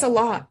 It's a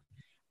lot.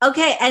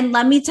 Okay, and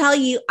let me tell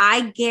you,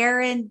 I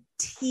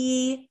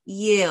guarantee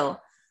you,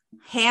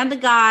 hand to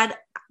God,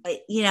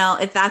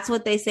 if that's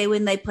what they say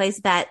when they place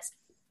bets,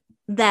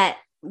 that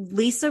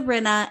Lisa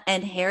Rinna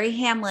and Harry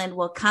Hamlin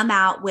will come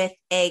out with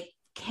a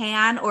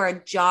can or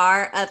a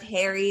jar of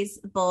Harry's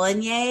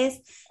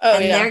bolognese,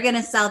 they're going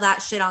to sell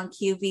that shit on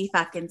QV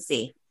fucking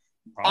C.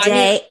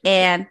 Day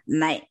and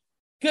night.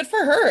 Good for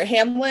her.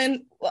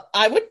 Hamlin,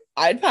 I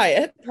I'd buy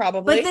it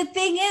probably. But the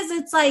thing is,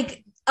 it's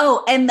like,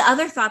 oh, and the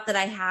other thought that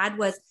I had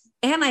was,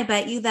 and I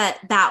bet you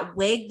that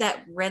wig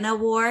that Rinna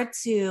wore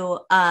to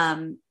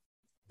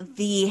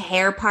the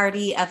hair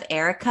party of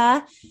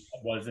Erica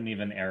wasn't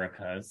even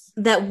Erica's.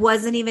 That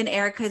wasn't even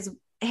Erica's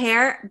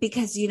hair,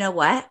 because you know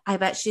what? I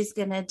bet she's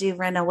gonna do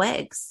Rinna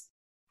wigs.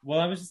 Well,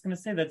 I was just gonna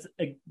say that's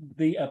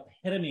the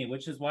epitome,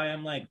 which is why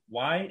I'm like,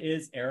 why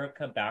is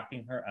Erica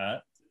backing her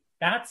up?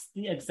 That's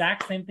the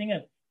exact same thing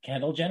as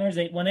Kendall Jenner's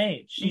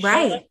 818. She showed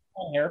up at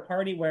a hair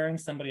party wearing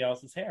somebody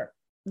else's hair.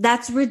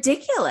 That's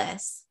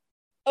ridiculous.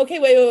 Okay,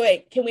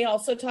 wait. Can we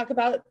also talk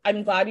about,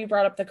 I'm glad you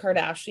brought up the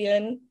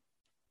Kardashian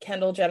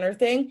Kendall Jenner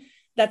thing.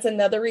 That's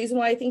another reason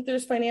why I think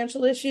there's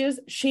financial issues.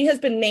 She has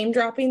been name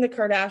dropping the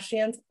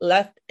Kardashians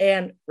left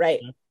and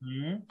right.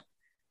 Mm-hmm.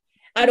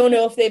 I don't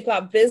know if they've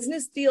got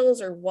business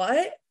deals or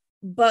what,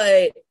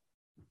 but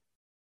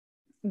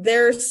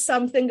there's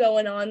something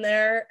going on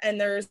there, and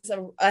there's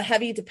a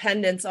heavy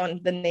dependence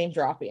on the name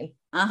dropping.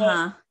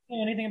 Well,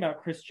 anything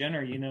about Kris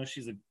Jenner, you know,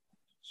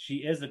 she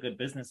is a good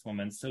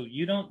businesswoman, so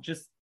you don't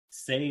just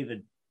say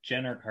the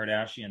Jenner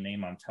Kardashian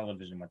name on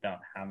television without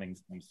having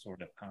some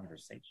sort of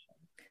conversation.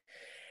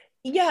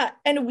 Yeah,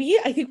 and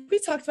I think we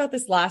talked about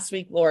this last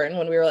week, Lauren,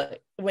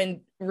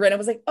 when Rinna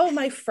was like, "Oh,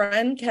 my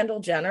friend Kendall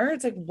Jenner."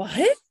 It's like,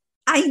 what?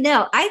 I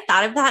know. I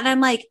thought of that, and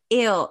I'm like,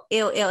 ew.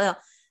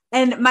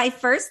 And my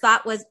first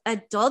thought was,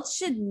 adults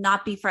should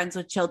not be friends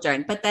with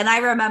children. But then I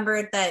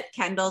remembered that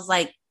Kendall's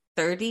like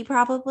 30,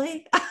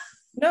 probably.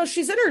 No,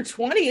 she's in her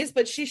 20s,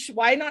 but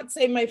why not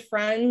say my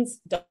friend's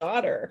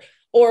daughter?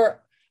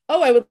 Or,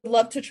 oh, I would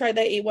love to try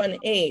the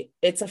 818.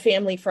 It's a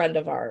family friend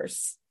of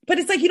ours. But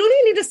it's like, you don't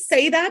even need to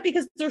say that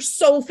because they're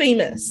so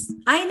famous.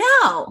 I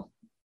know.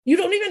 You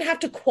don't even have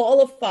to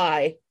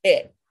qualify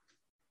it.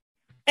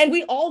 And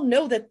we all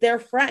know that they're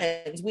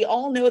friends. We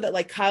all know that,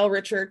 like, Kyle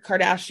Richard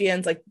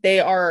Kardashians, like, they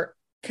are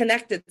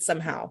connected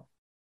somehow.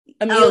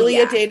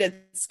 Amelia dated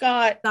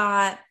Scott.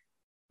 That's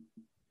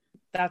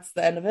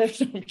the end of it.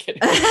 I'm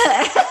kidding.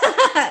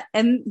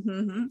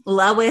 And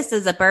Lois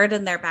is a bird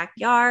in their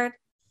backyard.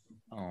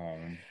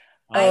 I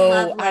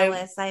love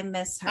Lois. I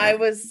miss her. I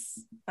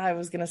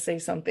was going to say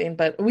something,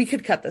 but we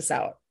could cut this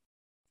out.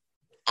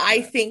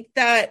 I think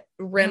that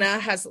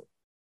Rinna has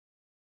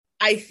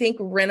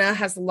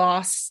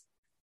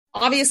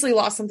obviously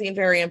lost something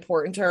very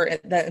important to her,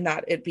 and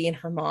that it being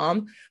her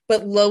mom.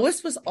 But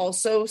Lois was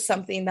also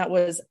something that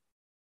was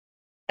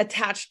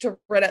attached to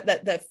Rinna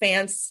that the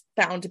fans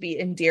found to be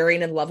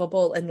endearing and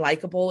lovable and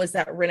likable, is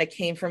that Rinna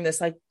came from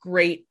this like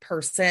great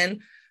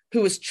person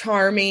who was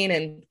charming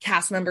and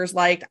cast members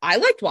liked. I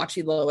liked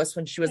watching Lois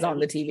when she was on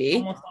the TV.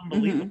 Almost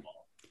unbelievable.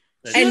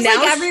 Mm-hmm. She was like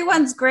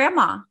everyone's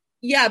grandma.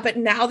 Yeah, but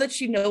now that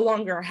she no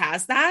longer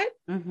has that,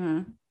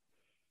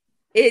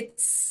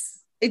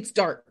 it's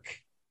dark.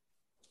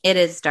 It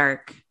is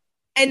dark.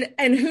 And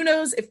who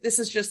knows if this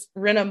is just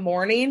Rinna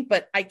mourning,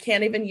 but I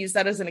can't even use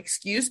that as an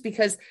excuse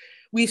because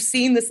we've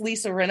seen this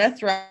Lisa Rinna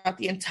throughout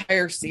the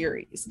entire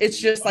series. It's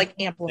just like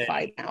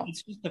amplified now.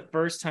 It's just the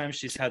first time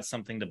she's had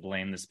something to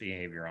blame this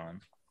behavior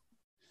on.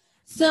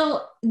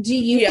 So do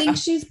you think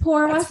she's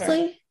poor, Wesley?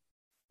 Fair.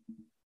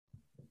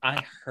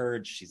 I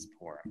heard she's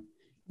poor.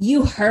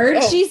 You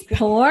heard she's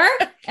poor?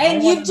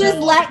 And you just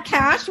let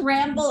Cash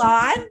ramble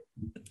on?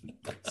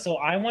 So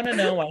I want to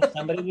know why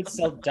somebody would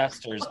sell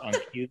dusters on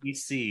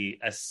QVC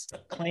as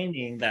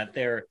claiming that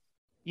they're,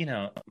 you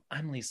know,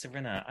 I'm Lisa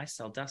Rinna. I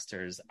sell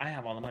dusters. I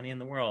have all the money in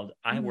the world.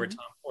 I wear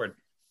Tom Ford.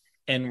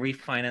 And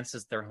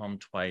refinances their home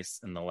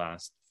twice in the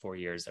last 4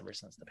 years ever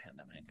since the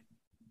pandemic.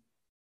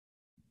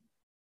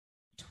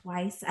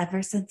 Twice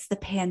ever since the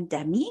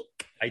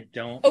pandemic? I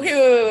don't.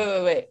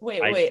 Okay,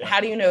 wait.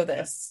 How do you know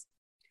this?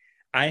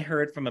 I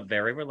heard from a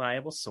very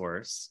reliable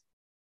source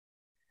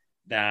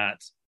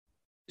that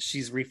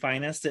she's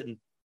refinanced it in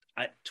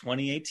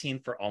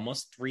 2018 for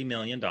almost $3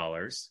 million,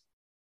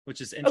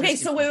 which is interesting. Okay,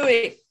 so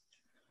wait.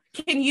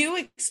 Can you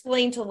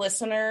explain to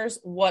listeners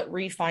what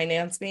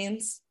refinance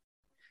means?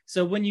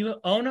 So when you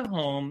own a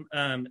home,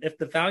 if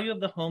the value of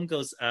the home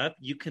goes up,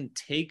 you can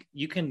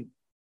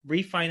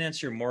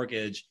refinance your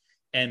mortgage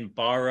and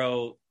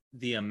borrow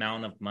the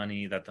amount of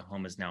money that the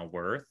home is now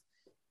worth.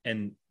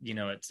 And, you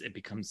know, it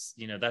becomes,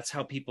 you know, that's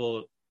how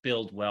people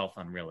build wealth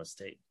on real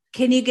estate.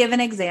 Can you give an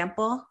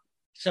example?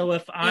 So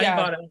if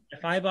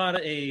I bought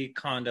a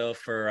condo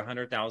for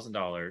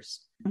 $100,000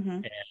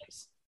 and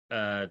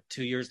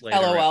 2 years later,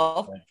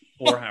 LOL.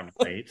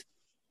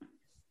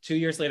 2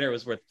 years later, it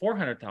was worth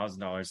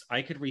 $400,000.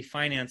 I could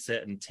refinance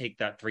it and take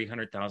that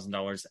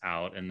 $300,000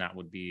 out, and that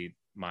would be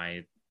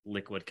my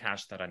liquid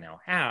cash that I now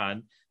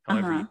had.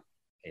 However, you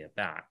pay it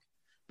back,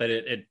 but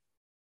it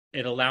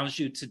allows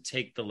you to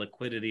take the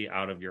liquidity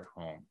out of your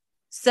home.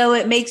 So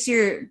it makes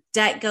your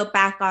debt go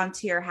back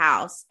onto your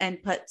house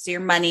and puts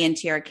your money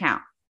into your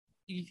account.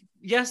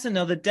 Yes and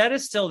no. The debt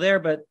is still there,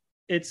 but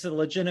it's a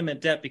legitimate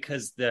debt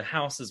because the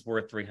house is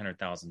worth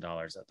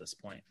 $300,000 at this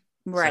point.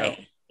 Right.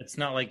 So it's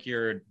not like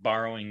you're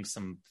borrowing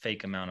some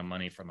fake amount of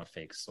money from a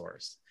fake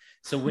source.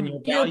 So when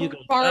your You're value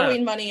goes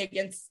borrowing up, money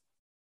against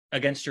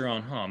your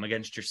own home,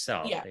 against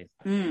yourself. Yeah.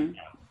 Yeah.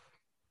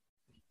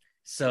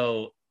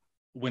 So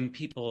when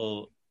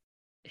people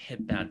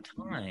hit bad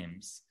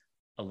times,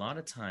 a lot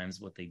of times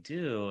what they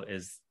do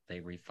is they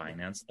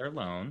refinance their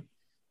loan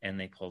and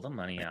they pull the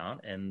money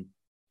out and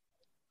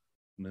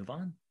move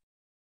on.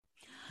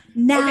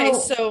 Now, okay,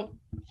 so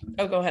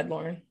go ahead,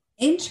 Lauren.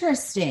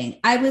 Interesting.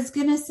 I was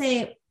going to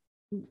say,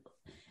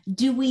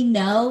 do we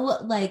know,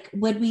 like,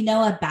 would we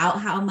know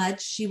about how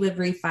much she would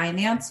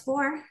refinance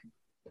for?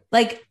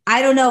 Like,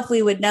 I don't know if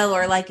we would know,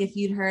 or like if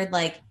you'd heard,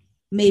 like,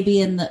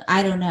 maybe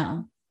I don't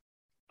know.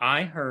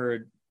 I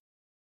heard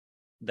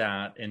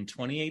that in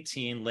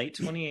 2018, late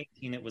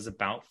 2018, it was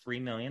about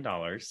 $3 million.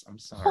 I'm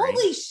sorry.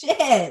 Holy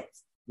shit.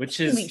 Which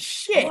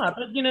is a lot.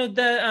 But you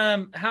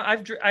know, how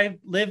I've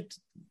lived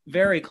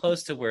very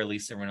close to where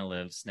Lisa Rinna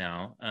lives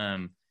now.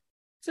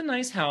 It's a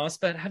nice house,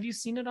 but have you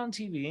seen it on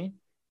TV?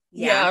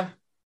 Yeah.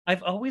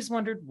 I've always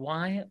wondered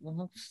why it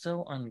looks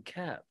so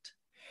unkept.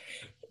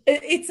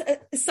 It's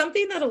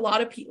something that a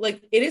lot of people,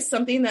 like, it is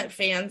something that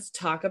fans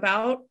talk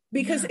about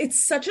because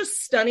it's such a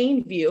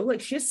stunning view.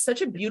 Like, she has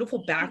such a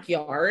beautiful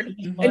backyard.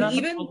 And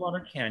even Coldwater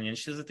Canyon,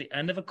 she's at the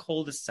end of a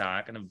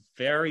cul-de-sac in a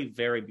very,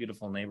 very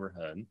beautiful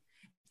neighborhood.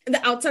 And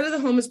the outside of the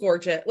home is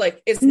gorgeous.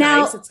 Like, it's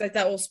nice. It's like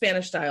that old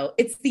Spanish style.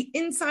 It's the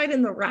inside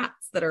and the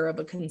rats that are of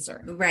a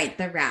concern. Right,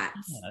 the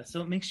rats. Yeah,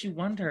 so it makes you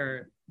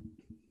wonder,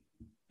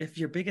 if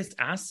your biggest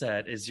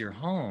asset is your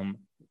home,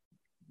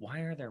 why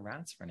are there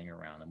rats running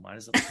around, and why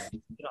does it look like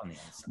shit on the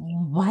inside?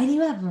 Why do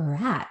you have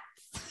rats?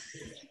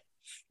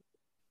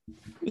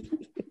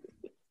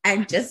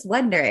 I'm just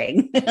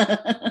wondering.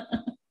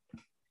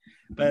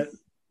 But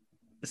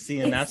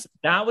see, and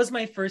that was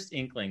my first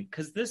inkling,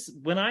 because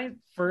when I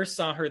first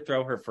saw her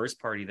throw her first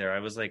party there, I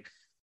was like,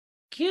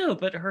 cute,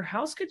 but her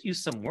house could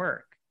use some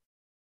work,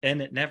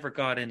 and it never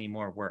got any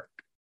more work.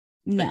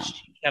 No, but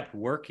she kept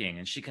working,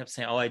 and she kept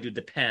saying, "Oh, I do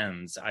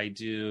Depends, I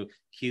do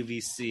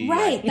QVC."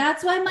 Right.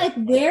 That's why I'm like,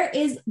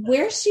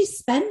 where's she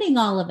spending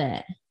all of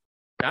it?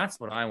 That's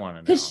what I want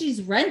to know. Because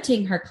she's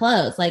renting her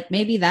clothes. Like,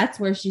 maybe that's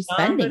where she's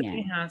spending it.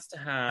 She has to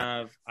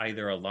have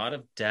either a lot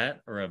of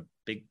debt or a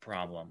big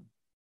problem.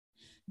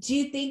 Do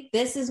you think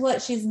this is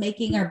what she's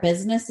making her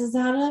businesses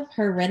out of?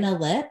 Her Rinna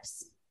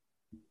lips?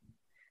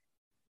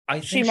 I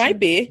think she might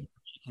be.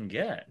 She can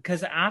get,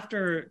 because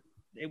after,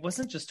 it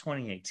wasn't just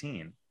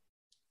 2018.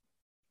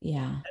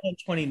 Yeah. And in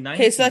 2019.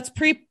 Okay, so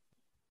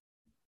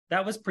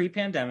that was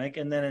pre-pandemic,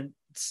 and then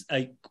it's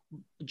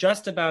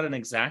just about an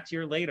exact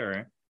year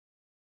later,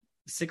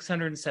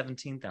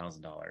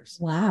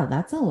 $617,000. Wow,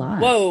 that's a lot.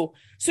 Whoa!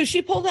 So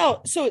she pulled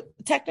out. So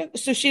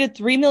she did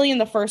 $3 million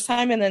the first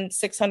time, and then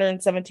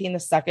 617 the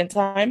second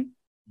time.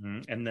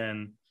 Mm-hmm. And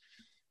then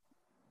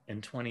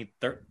in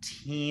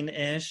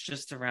 2013-ish,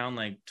 just around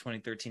like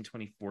 2013,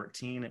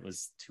 2014, it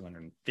was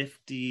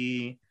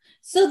 250.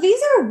 So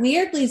these are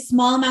weirdly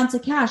small amounts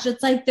of cash.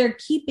 It's like they're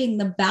keeping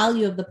the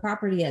value of the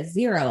property at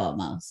zero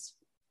almost.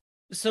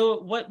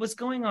 So what was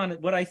going on,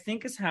 what I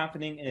think is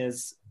happening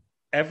is,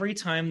 every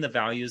time the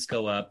values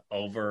go up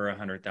over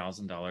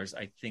 $100,000,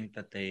 I think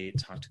that they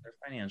talk to their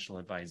financial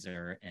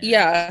advisor and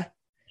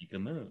make a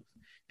move.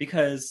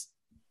 Because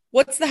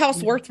what's the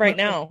house worth right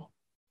now?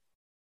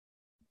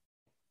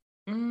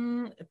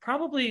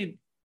 Probably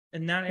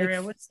in that area,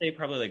 I would say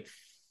probably like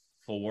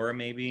 4,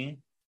 maybe.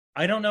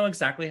 I don't know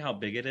exactly how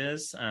big it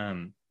is,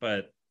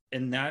 but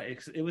in that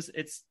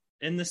it's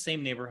in the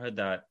same neighborhood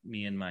that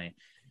me and my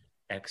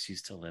ex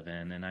used to live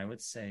in, and I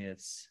would say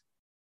it's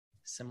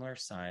similar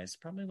size,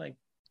 probably like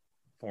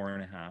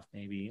 4.5,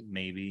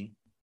 maybe.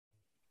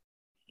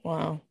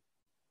 Wow.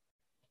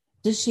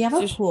 Does she have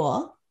a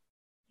pool?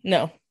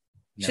 No.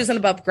 She has an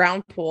above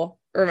ground pool.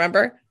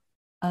 Remember?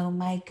 Oh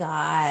my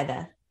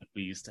God.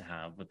 We used to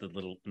have with the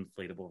little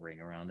inflatable ring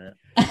around it.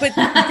 But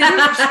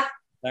that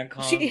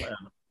called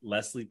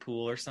Leslie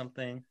pool or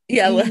something.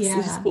 Yeah,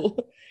 Leslie's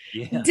pool.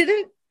 Yeah.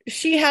 Didn't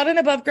she had an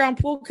above ground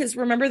pool? Because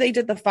remember they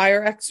did the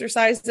fire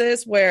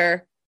exercises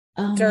where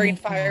during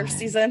fire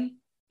season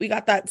we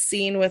got that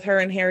scene with her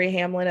and Harry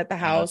Hamlin at the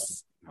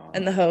house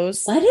and the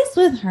hose. What is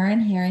with her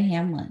and Harry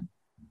Hamlin?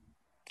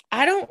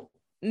 I don't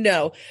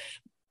know.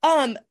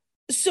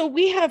 So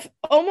we have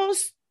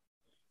almost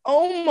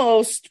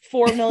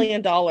 $4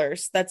 million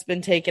that's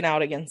been taken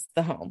out against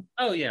the home.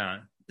 Oh yeah.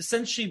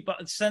 Since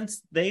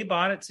they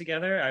bought it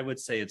together, I would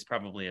say it's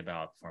probably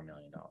about $4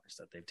 million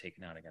that they've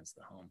taken out against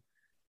the home.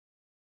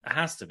 It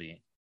has to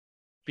be,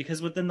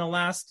 because within the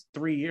last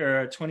 3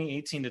 years,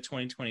 2018 to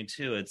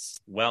 2022, it's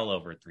well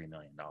over $3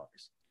 million.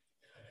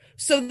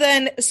 So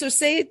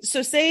say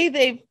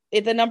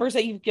the numbers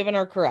that you've given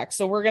are correct.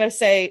 So we're going to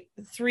say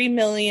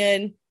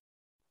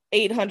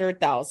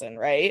 $3,800,000,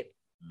 right?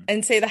 Mm-hmm.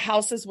 And say the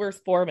house is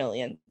worth $4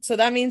 million. So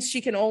that means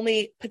she can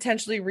only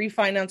potentially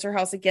refinance her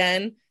house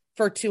again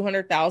for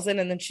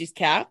 $200,000, and then she's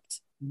capped.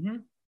 Mm-hmm.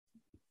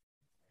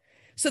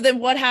 So then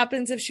what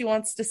happens if she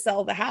wants to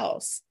sell the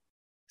house?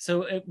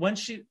 So when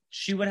she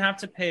would have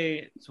to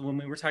pay. So when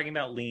we were talking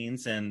about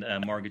liens and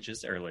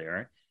mortgages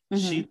earlier,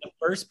 the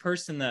first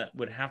person that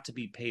would have to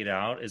be paid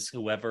out is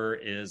whoever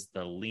is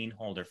the lien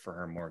holder for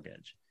her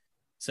mortgage.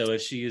 So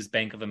if she used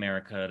Bank of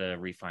America to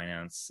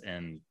refinance,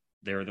 and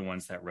they're the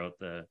ones that wrote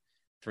the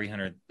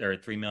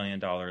 $3 million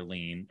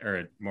lien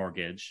or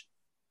mortgage,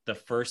 the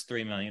first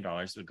 $3 million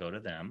would go to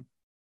them.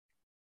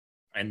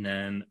 And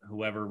then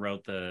whoever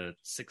wrote the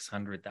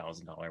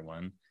 $600,000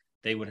 one,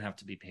 they would have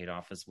to be paid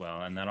off as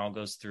well. And that all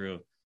goes through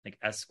like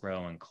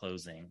escrow and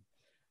closing.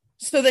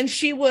 So then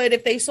she would,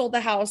 if they sold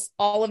the house,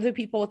 all of the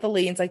people with the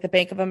liens, like the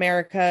Bank of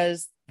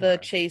Americas, the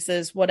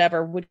Chases,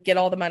 whatever, would get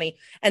all the money,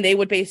 and they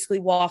would basically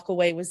walk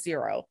away with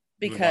zero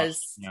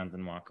because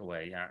and walk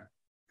away. Yeah.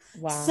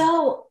 Wow.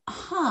 So,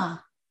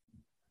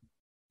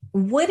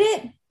 would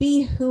it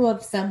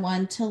behoove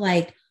someone to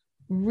like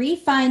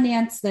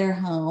refinance their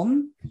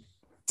home,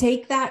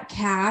 take that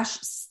cash,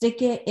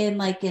 stick it in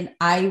like an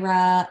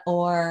IRA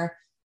or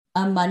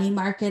a money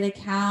market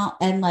account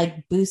and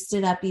like boost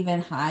it up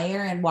even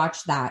higher and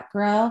watch that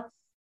grow?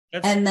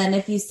 And then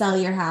if you sell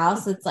your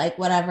house, it's like,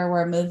 whatever,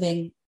 we're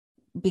moving,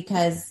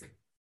 because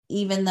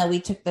even though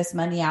we took this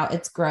money out,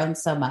 it's grown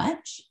so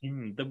much.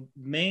 The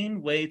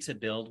main way to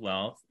build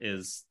wealth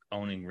is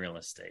owning real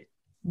estate.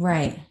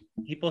 Right.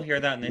 People hear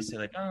that and they say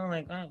like,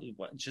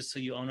 what? Just so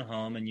you own a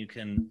home and you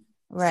can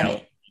sell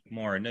it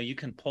more. No, you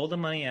can pull the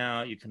money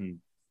out. You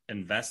can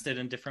invest it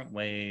in different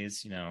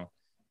ways,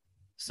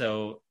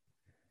 So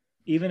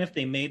even if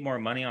they made more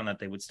money on that,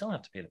 they would still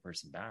have to pay the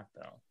person back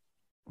though.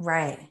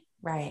 Right.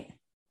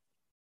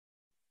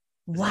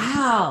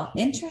 Wow.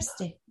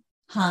 Interesting.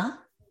 Huh?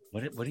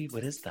 What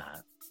is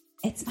that?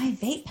 It's my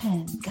vape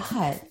pen.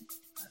 God,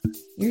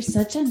 you're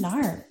such a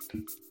narc.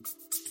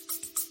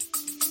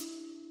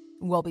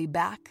 We'll be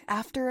back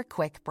after a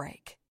quick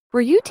break. Were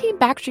you team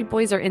Backstreet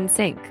Boys or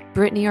NSYNC,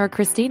 Britney or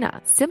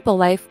Christina, Simple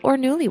Life or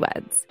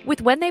Newlyweds?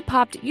 With When They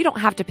Popped, you don't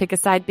have to pick a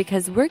side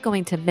because we're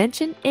going to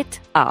mention it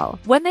all.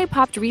 When They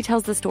Popped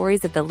retells the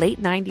stories of the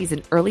late 90s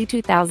and early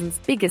 2000s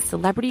biggest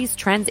celebrities,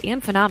 trends,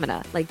 and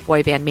phenomena like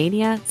boy band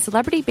mania,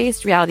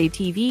 celebrity-based reality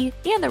TV,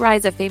 and the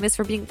rise of famous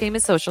for being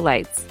famous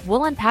socialites.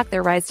 We'll unpack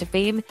their rise to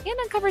fame and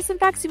uncover some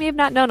facts you may have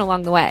not known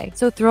along the way.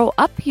 So throw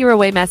up your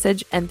away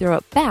message and throw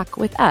it back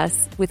with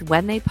us with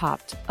When They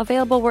Popped,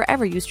 available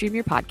wherever you stream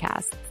your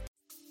podcasts.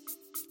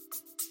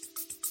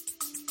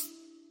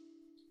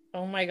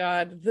 Oh my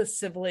God, the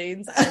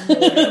siblings.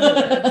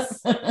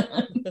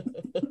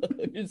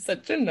 You're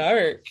such a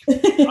narc.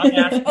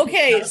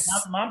 Okay.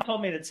 Mom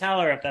told me to tell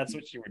her if that's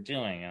what you were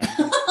doing.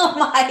 Oh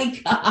my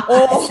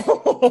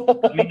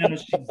God. We know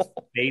she's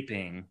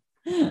vaping.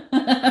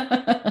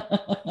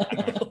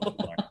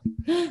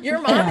 Your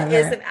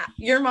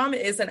mom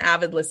is an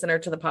avid listener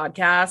to the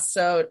podcast,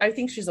 so I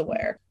think she's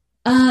aware.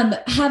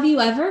 Have you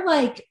ever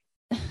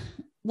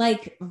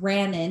like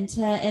ran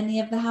into any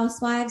of the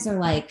housewives or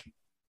like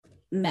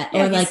met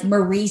or like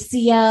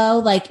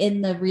Mauricio, like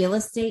in the real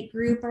estate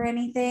group or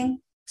anything?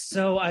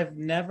 So I've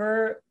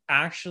never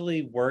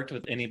actually worked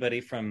with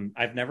anybody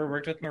I've never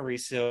worked with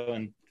Mauricio,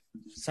 and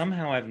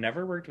somehow I've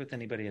never worked with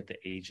anybody at the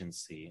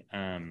agency.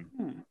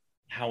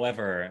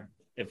 However,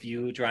 if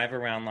you drive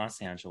around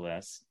Los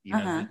Angeles, his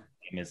name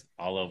is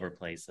all over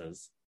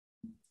places.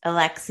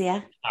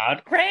 Alexia.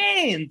 Todd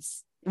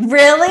Cranes.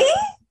 Really?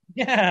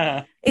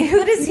 Yeah.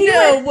 Who does he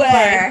work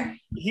for?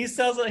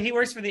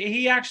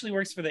 He actually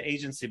works for the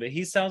agency, but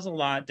he sells a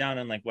lot down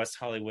in like West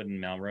Hollywood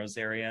and Melrose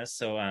area.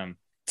 So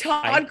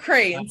Todd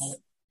Cranes.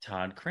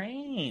 Todd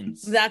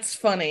Cranes. That's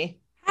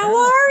funny. How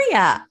are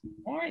ya?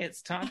 Boy,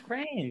 it's Todd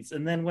Cranes.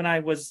 And then when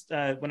I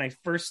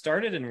first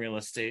started in real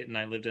estate and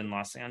I lived in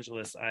Los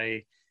Angeles,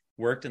 I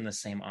worked in the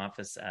same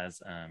office as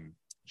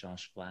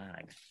Josh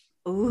Flagg.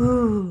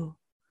 Ooh.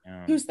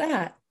 Who's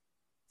that?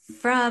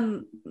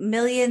 From $1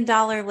 Million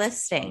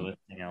Listing.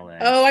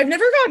 Oh, I've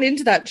never gotten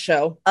into that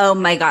show. Oh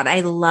my God, I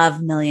love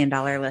 $1 Million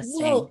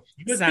Listing. Well,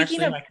 he was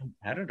actually my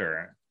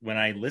competitor when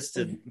I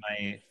listed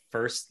my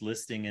first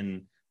listing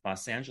in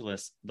Los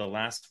Angeles. The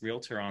last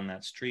realtor on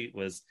that street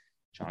was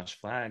Josh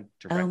Flagg.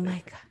 Oh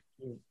my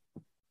God!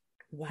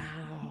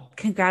 Wow!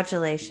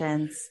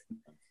 Congratulations!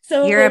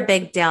 So you're a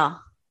big deal.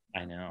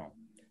 I know.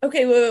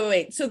 Okay,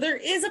 wait. So there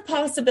is a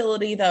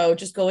possibility, though,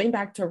 just going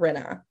back to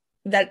Rinna,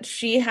 that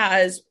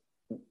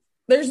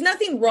there's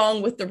nothing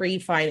wrong with the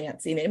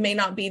refinancing. It may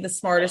not be the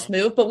smartest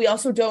move, but we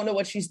also don't know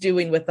what she's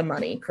doing with the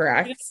money,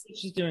 correct? What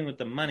she's doing with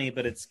the money,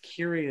 but it's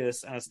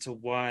curious as to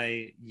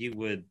why you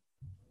would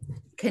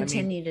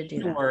continue to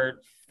do that.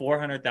 Or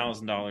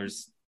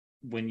 $400,000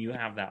 when you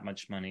have that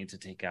much money to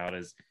take out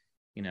as,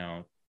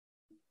 an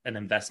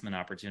investment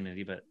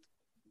opportunity, but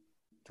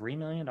 $3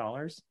 million?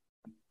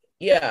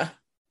 Yeah.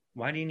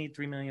 Why do you need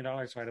 $3 million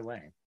right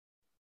away?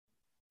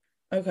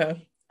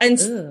 Okay. And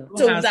so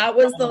that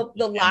was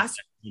the last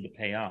to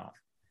pay off.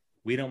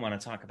 We don't want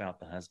to talk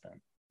about the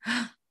husband.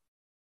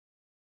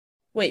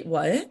 Wait,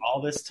 what? All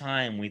this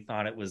time we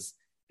thought it was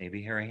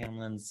maybe Harry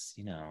Hamlin's,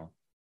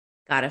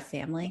 got a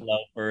family,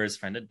 lovers,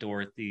 friend of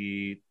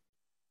Dorothy,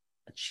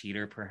 a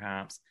cheater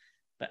perhaps.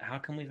 But how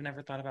come we've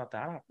never thought about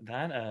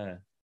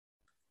that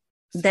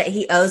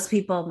he owes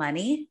people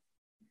money?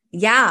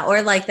 Yeah,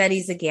 or like that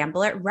he's a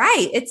gambler.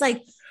 Right. It's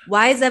like,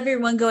 why is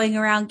everyone going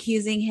around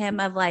accusing him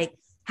of like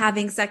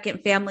having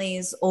second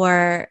families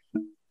or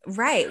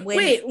right?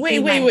 Wait. What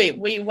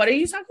are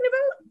you talking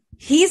about?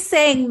 He's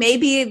saying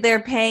maybe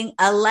they're paying,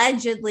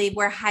 allegedly,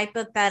 we're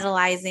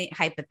hypothesizing.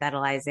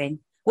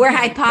 We're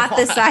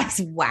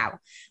hypothesizing. Wow.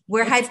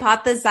 We're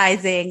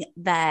hypothesizing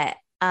that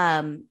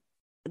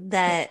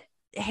that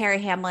Harry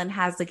Hamlin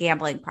has a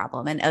gambling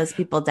problem and owes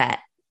people debt.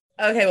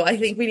 Okay, well, I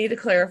think we need to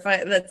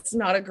clarify that's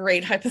not a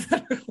great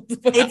hypothetical.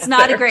 It's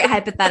not a great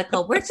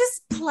hypothetical. We're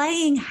just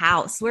playing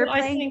house. We're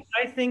playing.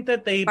 I think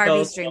that they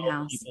Barbie's both Dream owe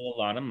House. people a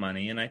lot of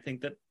money, and I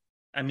think that,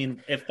 I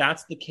mean, if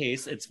that's the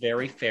case, it's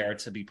very fair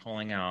to be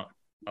pulling out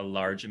a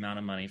large amount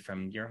of money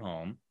from your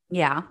home.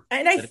 Yeah,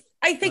 and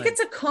I think it's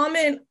a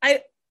common.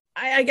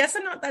 I guess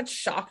I'm not that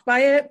shocked by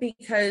it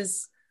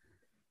because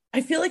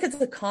I feel like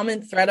it's a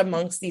common thread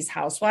amongst these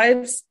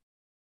housewives,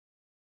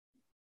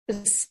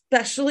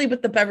 especially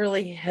with the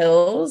Beverly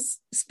Hills,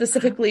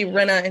 specifically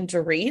Rinna and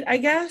Dorit, I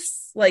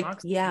guess. Like,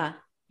 yeah.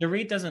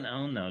 Dorit doesn't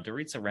own, though.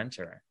 Dorit's a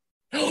renter.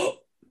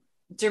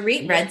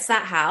 Dorit rents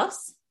that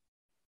house?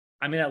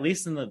 I mean, at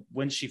least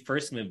when she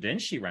first moved in,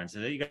 she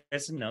rented it. You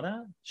guys didn't know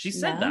that? She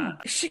said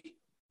that.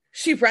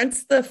 She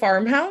rents the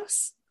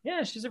farmhouse?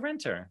 Yeah, she's a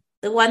renter.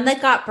 The one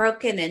that got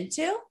broken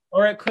into?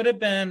 Or it could have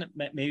been,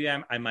 maybe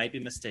I might be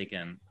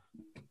mistaken.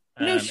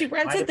 No, she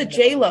rented the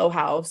J-Lo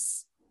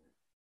house.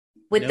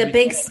 With the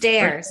big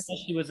stairs.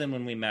 She was in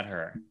when we met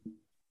her.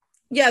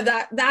 Yeah,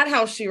 that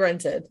house she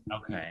rented.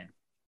 Okay.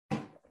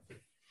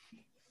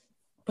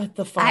 But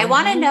the I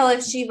want to know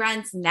if she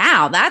rents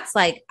now. That's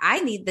like,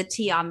 I need the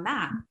tea on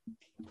that.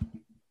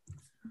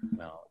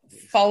 Well,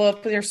 follow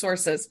up with your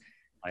sources.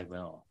 I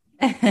will.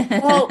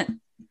 Well,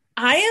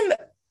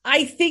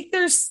 I think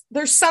there's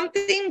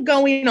something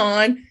going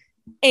on,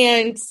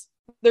 and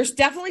there's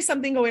definitely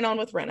something going on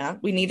with Rinna.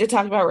 We need to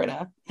talk about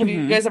Rinna. Have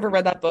you guys ever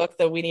read that book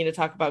that We Need to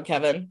Talk About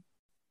Kevin?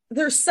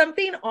 There's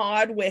something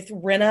odd with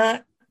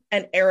Rinna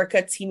and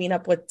Erica teaming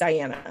up with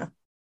Diana.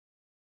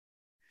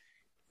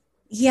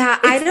 Yeah,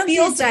 I don't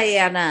feel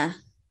Diana.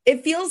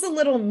 It feels a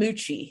little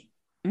moochy.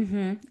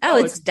 Mm-hmm.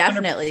 Oh, it's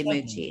definitely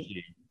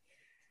moochy.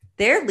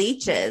 They're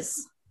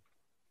leeches.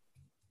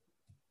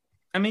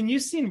 I mean,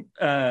 you've seen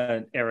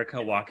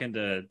Erica walk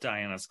into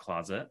Diana's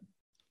closet.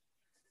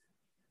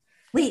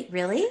 Wait,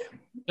 really?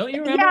 Don't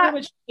you remember? Yeah.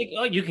 When she's like,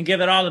 oh, you can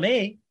give it all to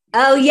me.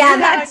 Oh yeah,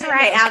 that's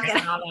right. I'll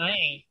get all to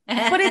me.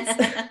 But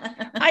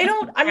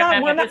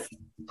we're not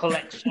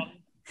collection.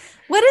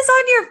 What is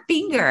on your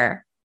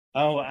finger?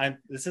 Oh,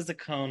 this is a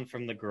cone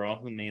from the girl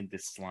who made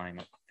this slime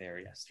up there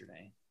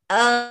yesterday.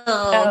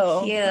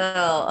 Oh, cute.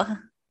 I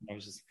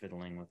was just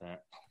fiddling with it.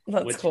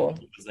 That's cool.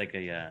 It was like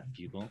a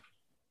bugle.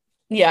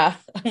 Yeah.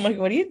 I'm like,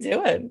 what are you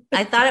doing?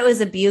 I thought it was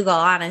a bugle,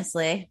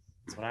 honestly.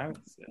 That's what I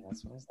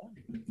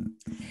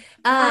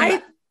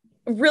thought.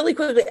 Really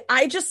quickly,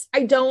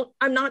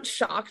 I'm not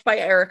shocked by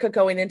Erica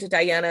going into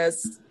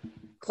Diana's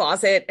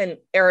closet and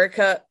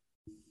Erica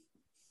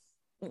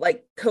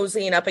like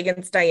cozying up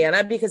against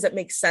Diana, because it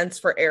makes sense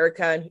for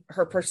Erica and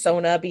her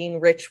persona, being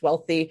rich,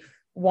 wealthy,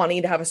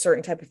 wanting to have a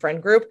certain type of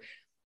friend group.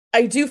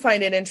 I do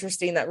find it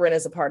interesting that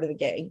Rinna's a part of the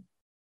gang.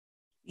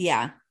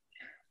 Yeah.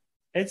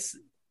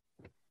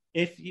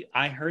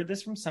 I heard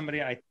this from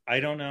somebody, I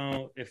don't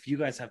know if you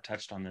guys have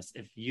touched on this.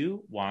 If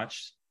you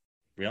watched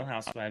Real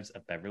Housewives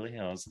of Beverly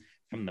Hills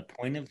from the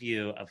point of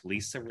view of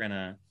Lisa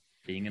Rinna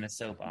being in a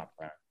soap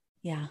opera,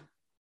 yeah,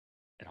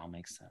 it all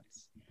makes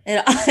sense.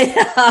 It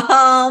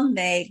all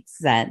makes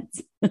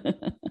sense.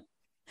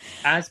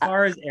 As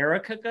far as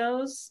Erica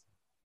goes,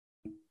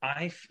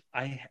 I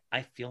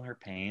feel her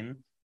pain.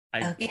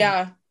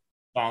 I've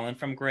fallen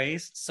from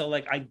grace. So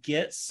like I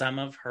get some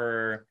of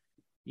her,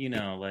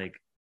 like,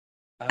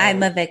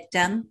 I'm a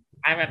victim.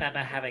 I remember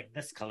having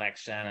this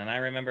collection and I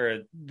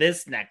remember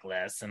this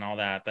necklace and all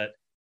that, but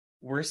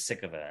we're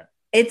sick of it.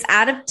 It's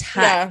out of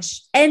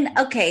touch. Yeah. And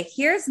okay,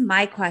 here's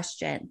my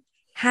question.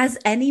 Has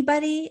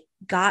anybody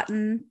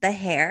gotten the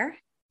hair?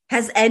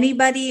 Has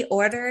anybody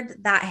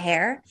ordered that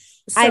hair?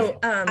 So,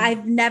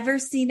 I've never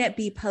seen it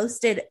be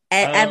posted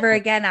ever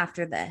again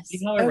after this. You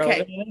know how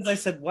irrelevant it is? I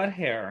said, what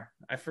hair?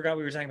 I forgot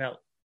we were talking about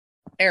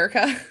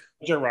Erica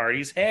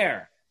Girardi's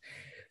hair.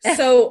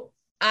 So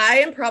I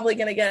am probably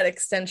going to get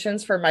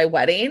extensions for my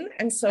wedding.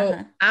 And so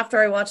after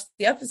I watched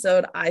the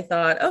episode, I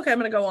thought, okay, I'm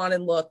going to go on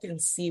and look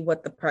and see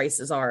what the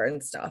prices are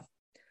and stuff.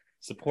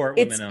 Support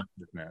women-owned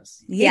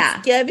business. Yeah.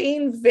 It's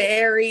giving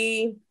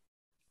very...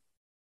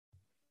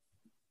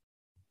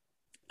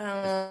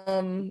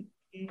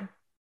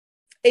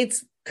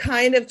 it's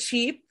kind of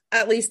cheap.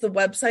 At least the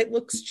website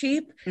looks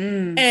cheap.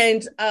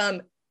 And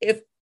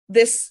if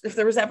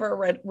there was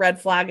ever a red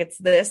flag, it's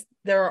this.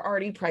 There are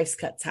already price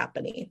cuts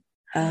happening.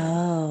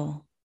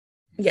 Oh.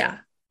 Yeah.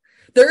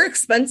 They're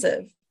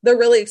expensive. They're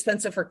really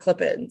expensive for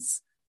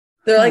clip-ins.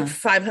 They're like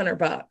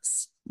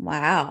 $500.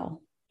 Wow.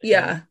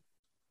 Yeah.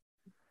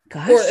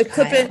 Gosh. Or a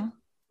clip-in.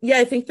 Yeah,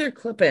 I think they're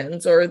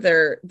clip-ins, or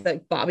they're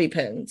like bobby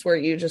pins where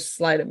you just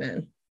slide them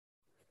in.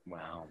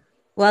 Wow.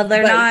 Well,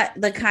 they're not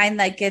the kind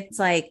that gets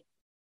like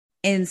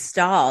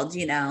installed,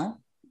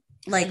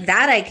 like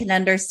that. I can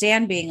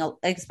understand being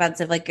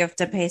expensive. Like you have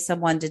to pay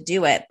someone to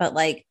do it, but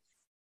like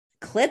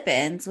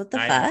clip-ins, what the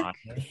fuck?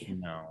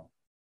 No.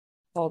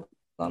 Hold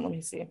on, let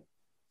me see.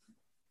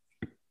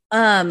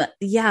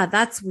 Yeah,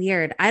 that's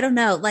weird. I don't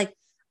know. Like,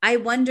 I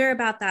wonder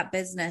about that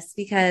business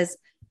because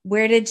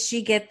where did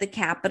she get the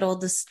capital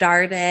to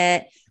start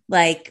it?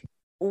 Like,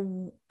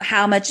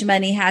 how much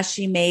money has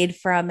she made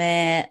from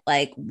it?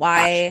 Like,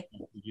 why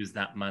use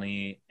that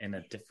money in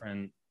a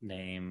different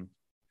name?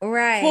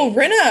 Right. Well,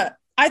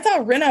 I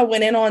thought Rinna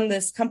went in on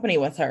this company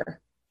with her.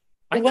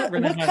 I thought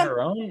Rinna had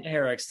her own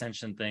hair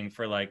extension thing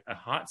for like a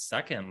hot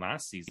second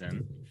last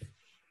season.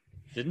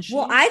 Didn't she?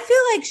 Well, I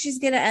feel like she's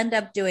going to end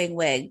up doing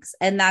wigs,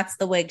 and that's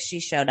the wig she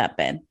showed up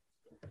in.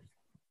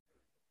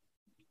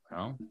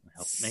 Well, I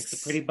hope it makes a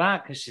pretty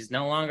buck because she's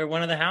no longer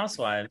one of the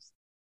housewives.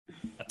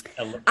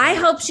 I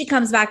hope she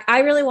comes back. I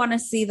really want to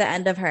see the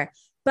end of her.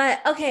 But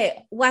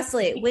okay,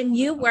 Wesley, when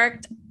you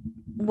worked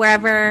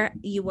wherever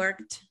you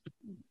worked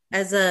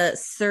as a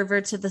server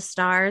to the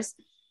stars,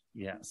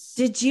 yes,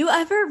 did you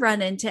ever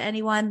run into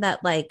anyone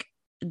that like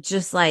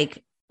just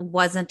like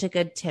wasn't a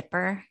good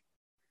tipper?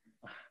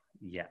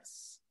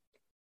 Yes.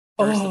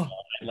 First of all,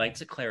 I'd like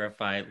to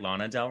clarify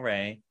Lana Del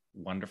Rey,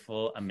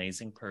 wonderful,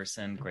 amazing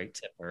person, great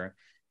tipper.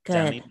 Good.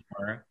 Demi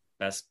Moore,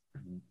 best,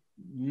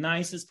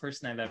 nicest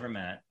person I've ever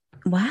met.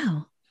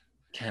 Wow.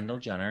 Kendall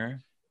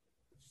Jenner,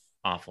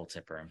 awful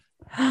tipper.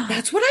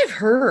 That's what I've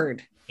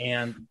heard.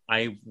 And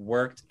I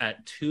worked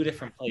at 2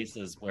 different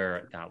places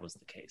where that was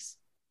the case.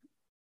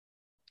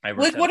 Like,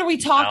 what are we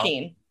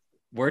talking?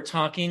 We're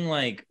talking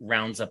like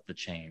rounds up the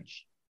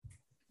change.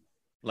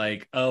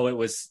 Like, oh, it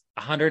was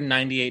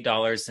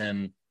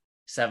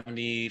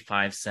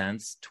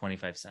 $198.75,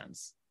 25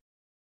 cents.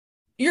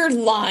 You're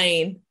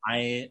lying.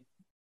 I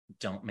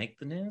don't make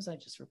the news. I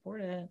just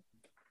report it.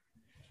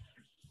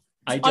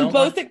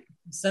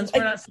 Since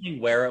we're not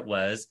saying where it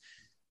was,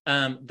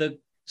 the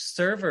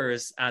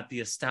servers at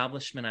the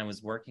establishment I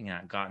was working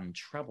at got in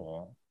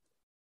trouble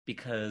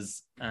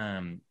because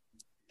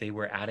they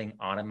were adding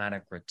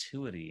automatic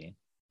gratuity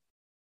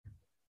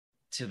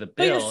to the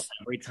bill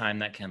every time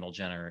that Kendall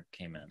Jenner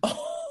came in.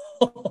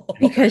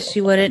 Because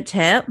she wouldn't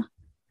tip?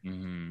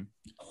 Mm-hmm.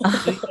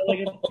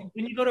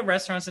 When you go to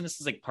restaurants and this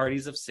is like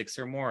parties of 6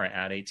 or more,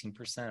 add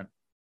 18%.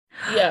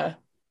 Yeah.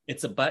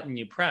 It's a button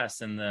you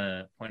press in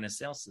the point of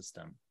sale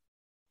system.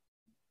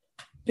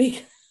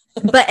 They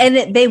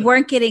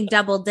weren't getting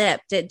double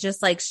dipped. It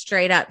just like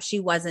straight up, she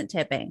wasn't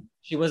tipping.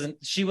 She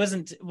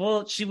wasn't.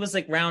 Well, she was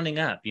like rounding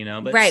up, you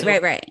know. But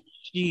right.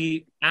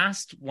 She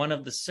asked one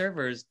of the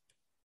servers,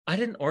 "I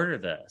didn't order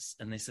this,"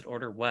 and they said,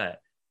 "Order what?"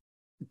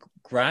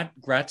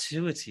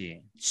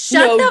 Gratuity.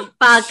 Shut the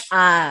fuck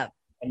up.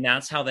 And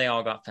that's how they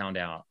all got found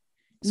out.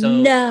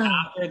 So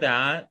after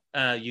that,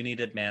 you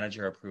needed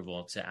manager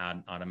approval to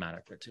add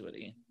automatic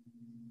gratuity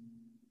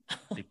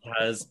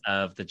because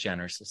of the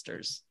Jenner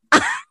sisters.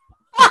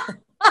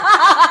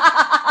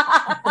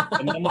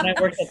 And then when I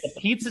worked at the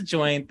pizza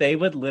joint, they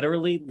would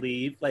literally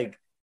leave, like,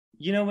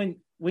 you know,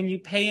 when you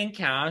pay in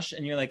cash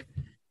and you're like,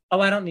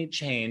 oh, I don't need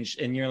change.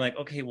 And you're like,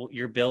 okay, well,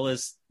 your bill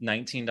is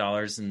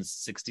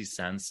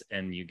 $19.60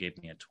 and you gave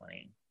me a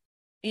 20.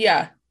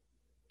 Yeah.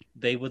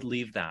 They would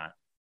leave that.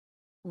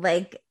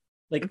 Like,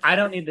 I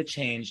don't need the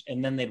change.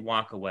 And then they'd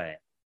walk away.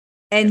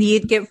 And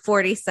you'd get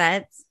 40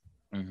 cents.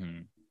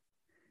 Mm-hmm.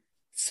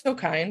 So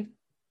kind.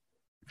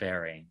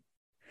 Very.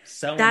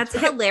 So that's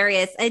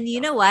hilarious. And you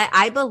know what?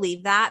 I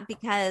believe that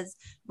because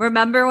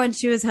remember when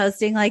she was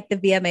hosting like the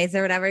VMAs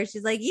or whatever,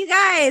 she's like, you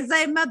guys,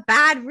 I'm a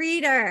bad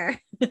reader.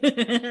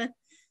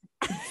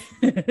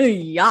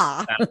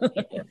 Yeah.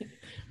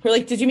 We're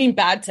like, did you mean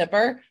bad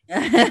tipper?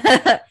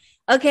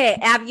 Okay.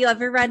 Have you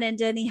ever run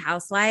into any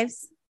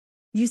housewives?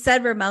 You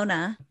said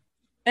Ramona.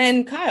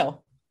 And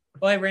Kyle.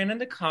 Well, I ran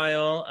into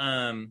Kyle.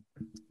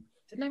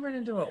 Didn't I run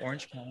into an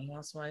Orange County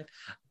housewife?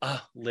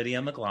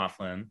 Lydia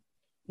McLaughlin.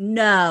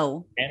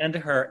 No. Ran into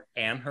her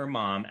and her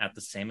mom at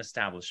the same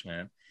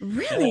establishment.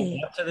 Really? And I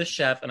went up to the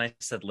chef and I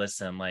said,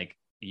 listen, like,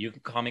 you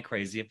can call me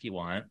crazy if you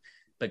want,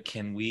 but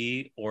can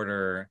we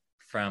order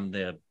from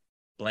the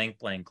blank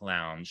blank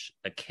lounge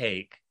a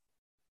cake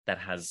that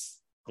has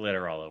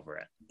glitter all over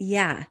it?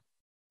 Yeah.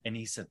 And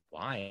he said,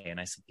 why?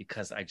 And I said,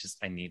 because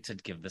I need to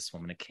give this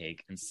woman a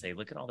cake and say,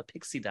 look at all the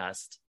pixie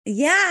dust.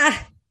 Yeah.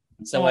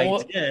 So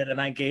I did. And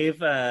I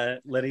gave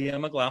Lydia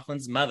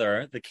McLaughlin's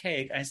mother the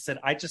cake. I said,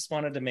 I just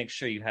wanted to make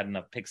sure you had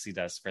enough pixie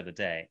dust for the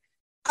day.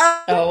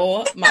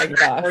 Oh my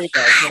gosh.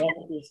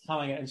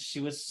 And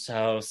she was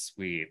so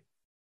sweet.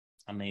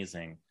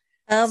 Amazing.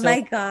 Oh my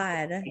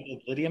God.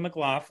 Lydia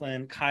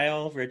McLaughlin,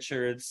 Kyle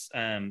Richards.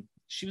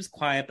 She was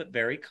quiet, but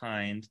very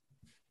kind.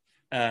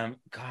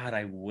 God,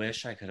 I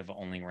wish I could have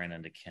only ran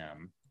into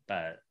Kim,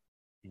 but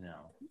you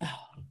know,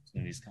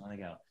 opportunities come and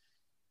go.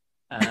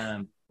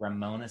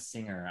 Ramona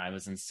Singer. I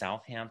was in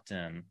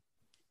Southampton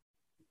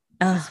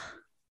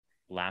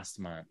last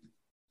month,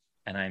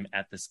 and I'm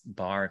at this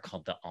bar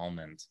called the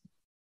Almond.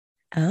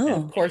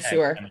 Oh, of course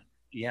you are.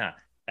 Yeah,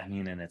 I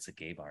mean, and it's a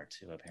gay bar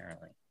too,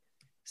 apparently.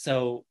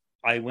 So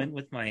I went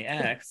with my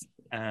ex.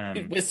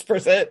 He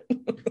whispers it.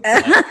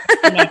 My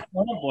current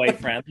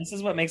boyfriend. This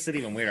is what makes it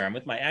even weirder. I'm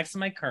with my ex and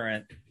my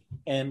current.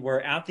 And we're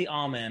at the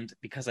Almond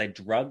because I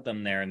drugged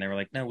them there, and they were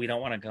like, no, we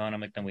don't want to go. And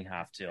I'm like, no, we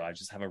have to. I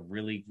just have a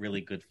really,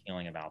 really good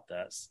feeling about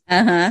this.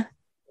 Uh-huh.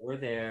 We're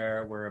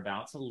there. We're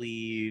about to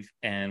leave,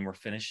 and we're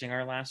finishing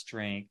our last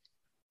drink.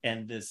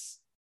 And this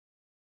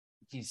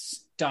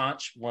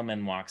staunch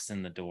woman walks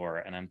in the door,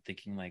 and I'm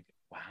thinking like,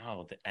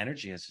 wow, the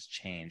energy has just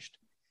changed.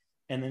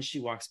 And then she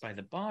walks by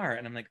the bar,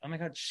 and I'm like, oh my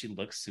God, she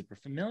looks super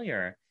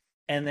familiar.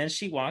 And then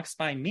she walks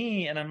by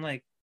me, and I'm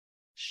like,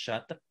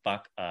 shut the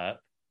fuck up.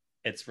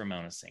 It's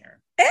Ramona Singer.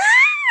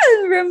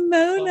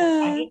 Ramona.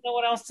 So I didn't know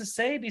what else to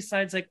say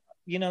besides like,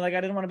 you know, like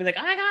I didn't want to be like,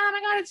 oh my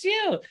God, it's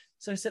you.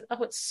 So I said,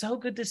 oh, it's so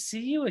good to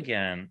see you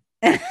again.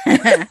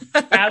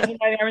 Grabs me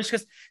by the arm and she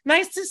goes,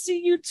 nice to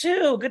see you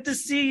too. Good to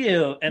see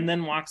you. And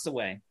then walks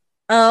away.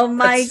 Oh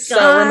my That's God.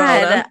 so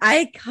Ramona.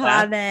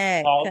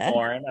 Iconic. Called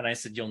Lauren, and I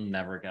said, you'll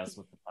never guess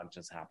what the fuck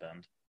just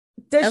happened.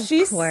 Does Of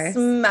she course.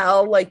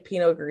 smell like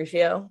Pinot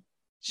Grigio?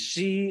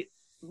 She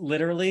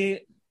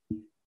literally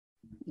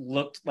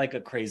looked like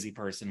a crazy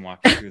person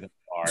walking through the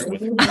bar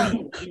with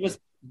she was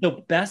the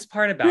best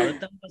part about it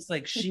though was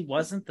like she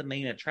wasn't the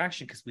main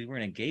attraction because we were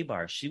in a gay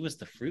bar. She was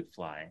the fruit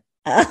fly.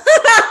 So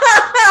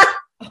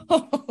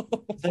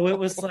it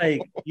was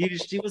like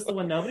she was the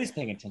one, nobody's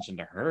paying attention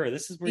to her.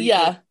 This is where you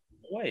get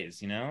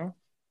boys, you know?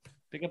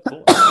 Big up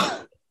boys.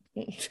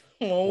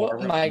 Oh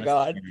my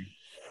God.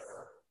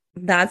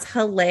 That's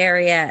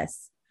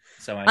hilarious.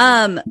 So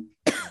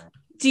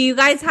do you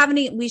guys have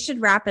any? We should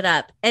wrap it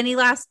up. Any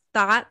last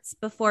thoughts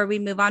before we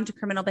move on to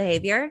criminal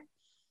behavior?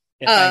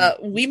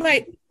 We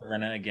might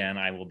Renna again.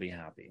 I will be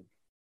happy.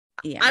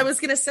 Yeah, I was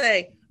gonna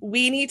say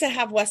we need to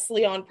have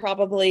Wesley on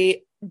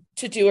probably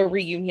to do a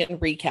reunion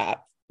recap.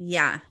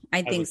 Yeah,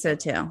 I think so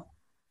too.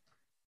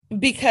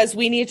 Because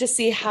we need to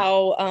see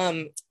how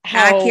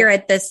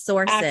accurate this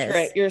source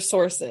accurate your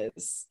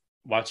sources.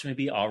 Watch me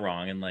be all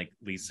wrong, and like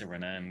Lisa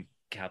Rinna and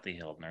Kathy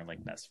Hilton are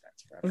like best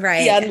friends forever.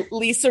 Right. Yeah, and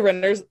Lisa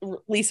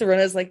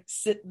Rinna's like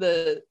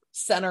the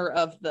center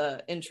of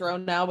the intro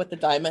now with the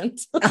diamond.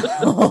 There's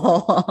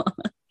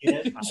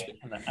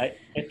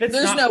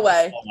no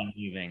way. I'm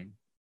leaving.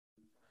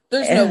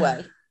 There's no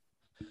way.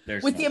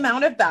 With the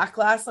amount of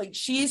backlash, like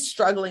she's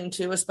struggling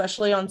too,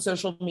 especially on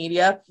social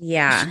media.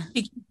 Yeah.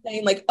 She keeps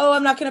saying like, oh,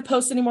 I'm not going to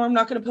post anymore. I'm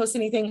not going to post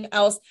anything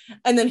else.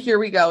 And then here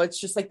we go. It's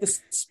just like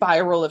this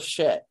spiral of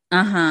shit.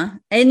 Uh-huh.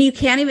 And you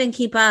can't even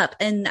keep up.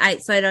 And I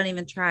don't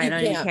even try. I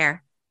don't even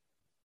care.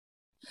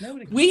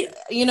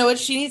 You know what?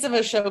 She needs to have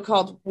a show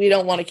called We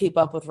Don't Want to Keep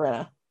Up with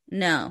Rinna.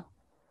 No,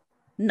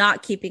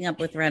 not keeping up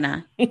with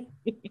Rinna.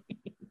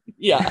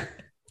 Yeah.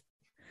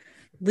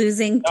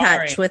 Losing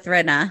touch with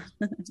Rinna.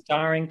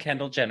 Starring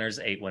Kendall Jenner's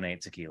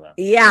 818 Tequila.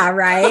 Yeah,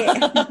 right.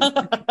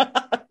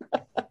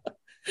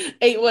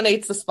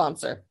 818's the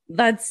sponsor.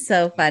 That's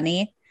so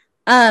funny.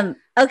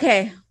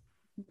 Okay.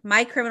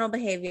 My criminal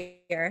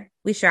behavior.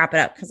 We should wrap it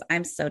up because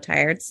I'm so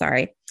tired.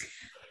 Sorry.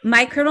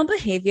 My criminal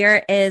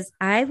behavior is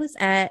I was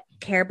at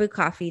Caribou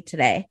Coffee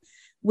today,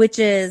 which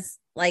is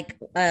like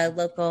a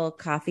local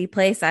coffee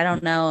place. I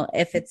don't know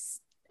if it's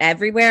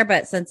everywhere,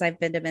 but since I've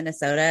been to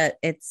Minnesota,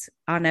 it's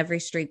on every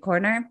street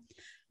corner.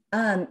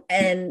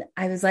 And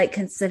I was like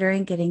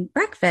considering getting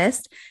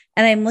breakfast,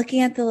 and I'm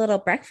looking at the little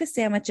breakfast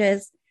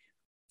sandwiches,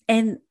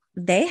 and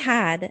they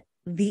had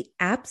the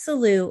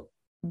absolute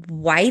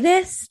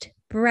whitest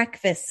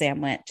breakfast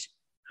sandwich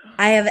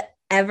I have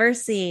ever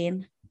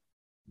seen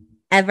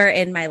ever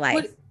in my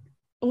life.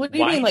 What do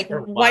you mean? Like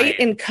white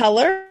in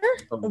color?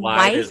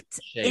 White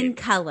in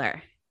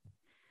color.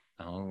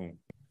 Oh.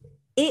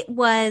 It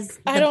was,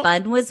 the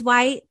bun was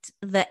white.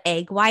 The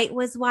egg white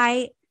was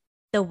white.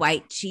 The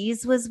white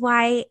cheese was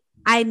white.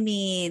 I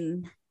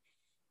mean.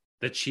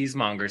 The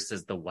cheesemonger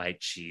says the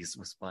white cheese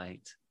was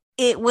white.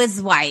 It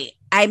was white.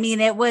 I mean,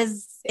 it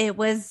was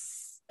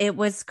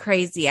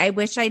crazy. I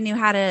wish I knew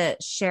how to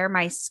share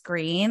my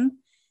screen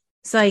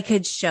so I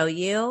could show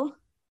you.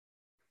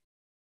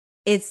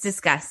 It's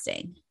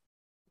disgusting.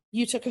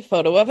 You took a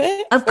photo of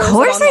it? Of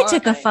course I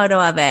took a photo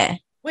of it.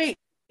 Wait,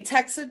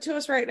 text it to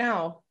us right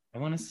now. I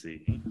want to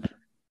see.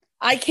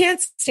 I can't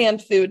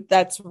stand food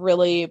that's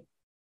really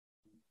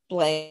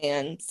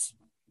bland.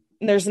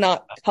 There's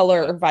not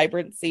color or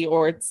vibrancy,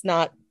 or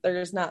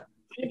there's not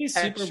maybe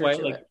super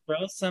white, like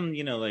throw some,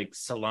 like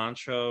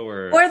cilantro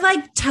or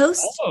like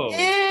toast. Oh.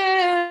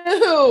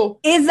 Ew.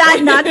 Is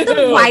that not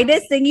the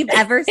whitest thing you've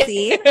ever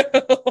seen?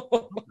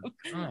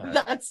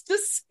 That's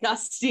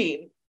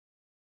disgusting.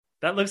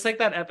 That looks like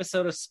that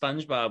episode of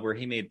SpongeBob where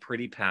he made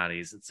pretty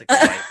patties. It's like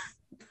white.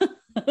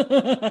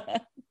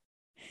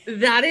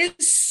 That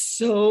is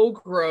so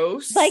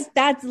gross. Like,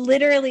 that's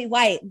literally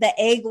white. The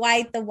egg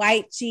white, the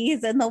white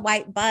cheese, and the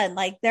white bun.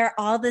 Like, they're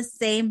all the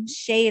same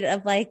shade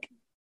of like.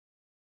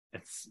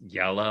 It's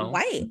yellow.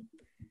 White.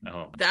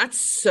 Oh. That's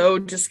so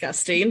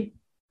disgusting.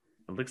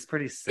 It looks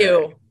pretty sick.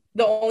 Ew.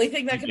 The only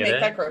thing that could make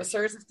that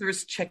grosser is if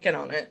there's chicken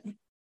on it.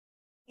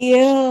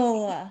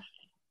 Ew.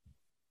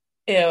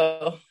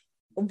 Ew.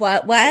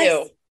 What was?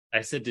 Ew.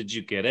 I said, did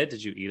you get it?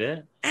 Did you eat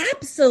it?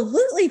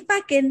 Absolutely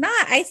fucking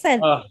not. I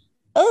said,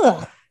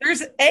 ugh.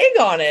 There's egg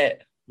on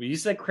it. When you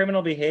said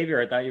criminal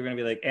behavior, I thought you were going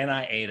to be like, and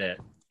I ate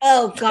it.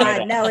 Oh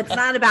God, no, it's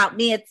not about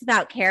me. It's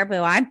about Caribou.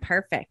 I'm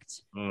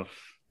perfect. Oof.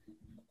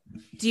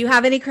 Do you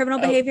have any criminal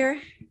behavior?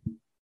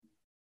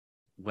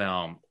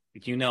 Well,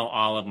 you know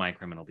all of my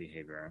criminal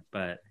behavior,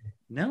 but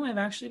no, I've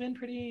actually been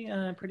pretty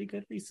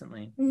good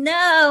recently.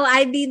 No,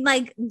 I mean,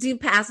 like, do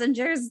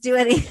passengers do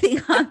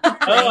anything on the plane?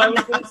 Oh, I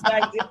was going to say,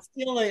 I did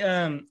steal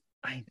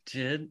I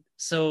did.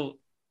 So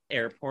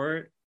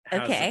airport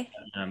has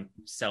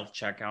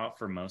self-checkout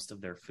for most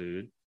of their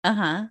food.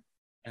 Uh-huh.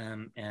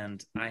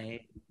 And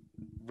I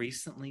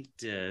recently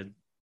did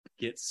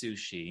get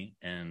sushi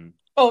and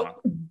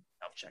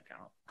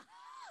self-checkout.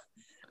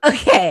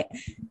 Okay.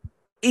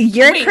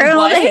 Your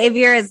criminal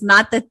behavior is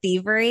not the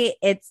thievery,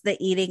 it's the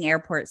eating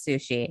airport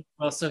sushi.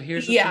 Well, so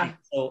here's the thing.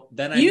 So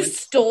then I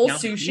stole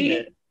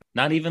sushi?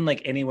 Not even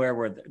like anywhere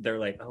where they're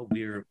like, oh,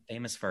 we're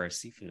famous for our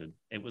seafood.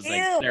 It was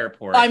like the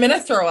airport. I'm gonna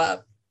throw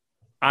up.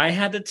 I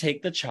had to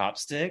take the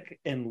chopstick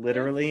and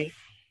literally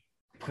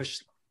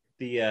push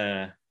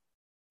the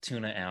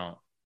tuna out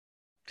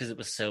because it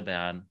was so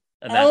bad.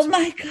 And oh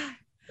my God.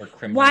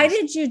 Why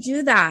did you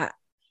do that?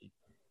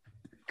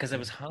 Because I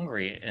was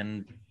hungry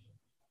and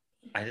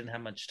I didn't have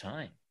much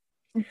time.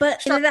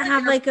 But did it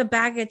have like a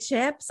bag of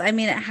chips? I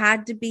mean, it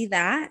had to be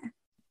that.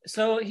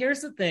 So here's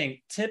the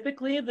thing.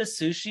 Typically, the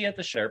sushi at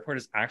the airport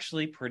is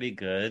actually pretty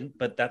good,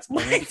 but that's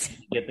only if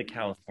you get the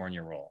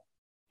California roll.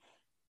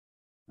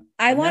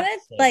 I want to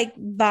like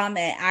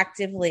vomit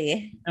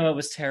actively. No, it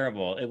was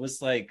terrible. It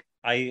was like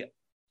I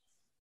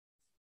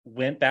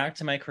went back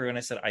to my crew and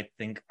I said, I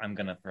think I'm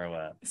going to throw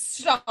up.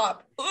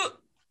 Stop.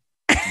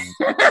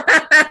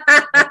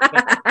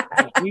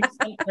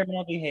 Recent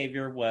criminal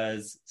behavior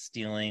was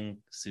stealing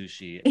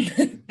sushi.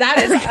 That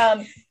is,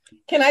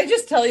 can I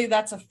just tell you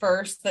that's a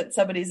first that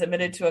somebody's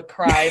admitted to a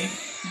crime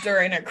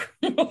during a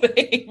criminal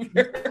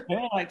behavior?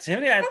 Criminal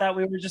activity? I thought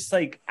we were just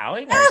like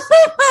outing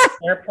ourselves.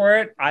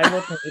 Airport, I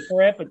will pay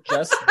for it, but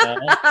just know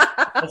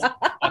it's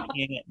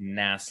fucking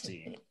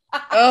nasty.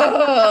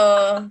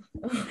 Oh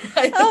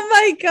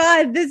my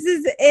God, this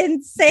is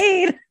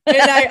insane.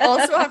 And I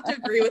also have to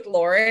agree with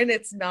Lauren.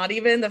 It's not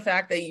even the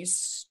fact that you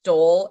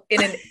stole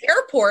in an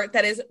airport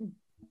that is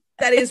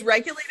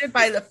regulated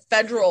by the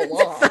federal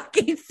law. It's a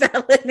fucking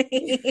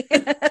felony.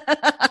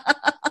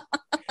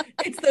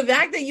 It's the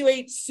fact that you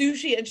ate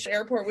sushi at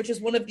airport, which is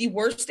one of the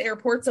worst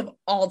airports of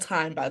all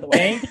time, by the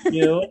way. Thank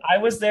you. I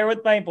was there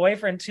with my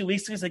boyfriend 2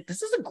 weeks ago. He's like,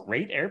 this is a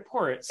great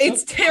airport.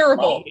 It's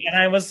terrible.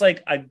 And I was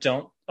like, I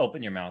don't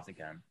open your mouth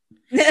again.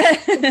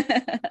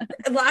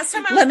 Last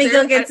time Let me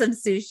go get some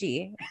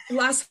sushi.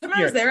 Last time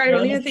I was there, I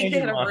don't even think they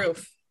had a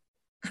roof.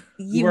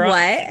 You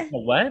what?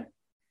 What?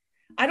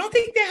 I don't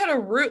think they had a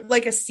roof,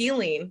 like a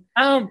ceiling.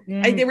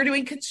 They were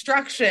doing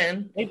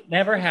construction. They've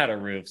never had a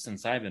roof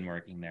since I've been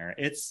working there.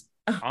 It's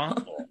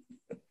awful.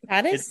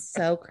 That is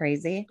so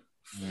crazy.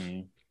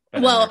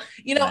 Well,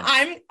 you know,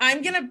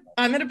 I'm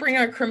gonna bring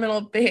our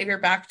criminal behavior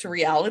back to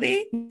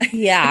reality.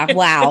 Yeah.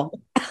 Wow.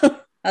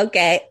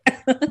 Okay.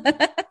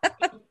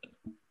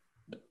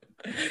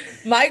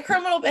 My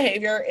criminal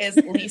behavior is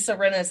Lisa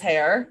Rinna's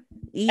hair.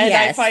 Yes. And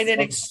I find it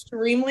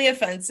extremely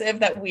offensive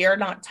that we are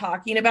not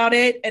talking about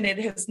it. And it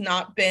has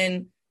not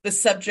been the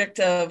subject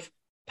of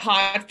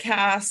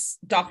podcasts,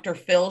 Dr.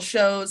 Phil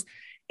shows.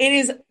 It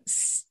is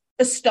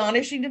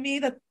astonishing to me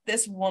that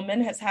this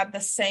woman has had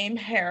the same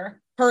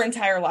hair her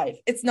entire life.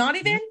 It's not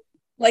even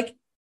like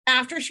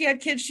after she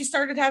had kids, she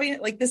started having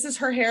it. Like, this is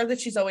her hair that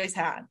she's always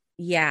had.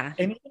 Yeah.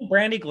 And even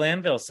Brandy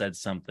Glanville said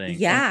something.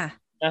 Yeah.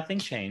 Nothing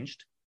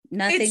changed.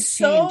 Nothing's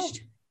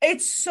changed.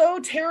 It's so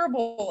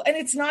terrible. And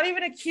it's not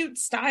even a cute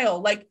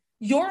style. Like,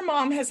 your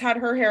mom has had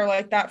her hair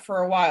like that for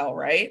a while,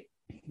 right?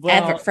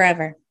 Well,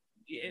 forever.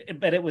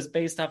 But it was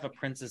based off of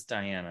Princess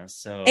Diana.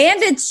 So,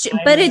 and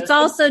it's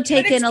also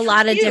taken a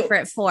lot of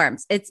different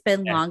forms. It's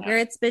been longer.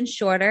 It's been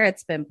shorter.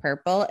 It's been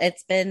purple.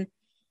 It's been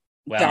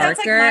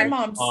darker. Like my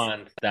mom's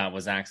blonde that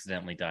was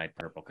accidentally dyed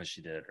purple because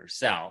she did it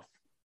herself.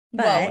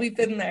 But well, we've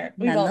been there.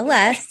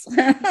 Nonetheless.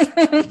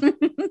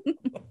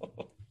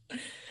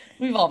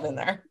 We've all been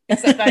there,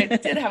 except I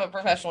did have a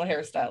professional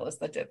hairstylist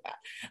that did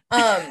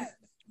that.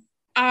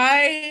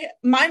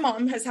 My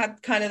mom has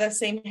had kind of the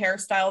same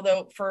hairstyle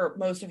though for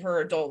most of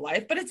her adult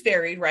life, but it's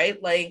varied,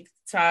 right? Like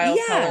style,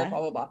 color, blah,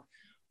 blah, blah.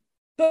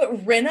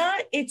 But Rinna,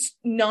 it's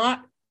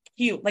not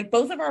cute. Like,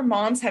 both of our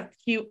moms have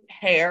cute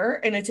hair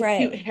and it's a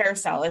cute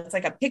hairstyle. It's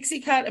like a pixie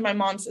cut and my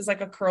mom's is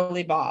like a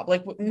curly bob,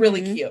 like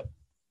really cute.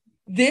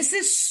 This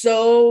is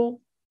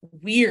so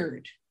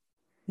weird.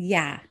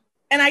 Yeah.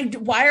 And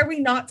why are we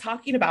not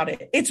talking about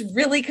it? It's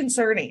really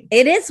concerning.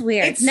 It is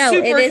weird. It's super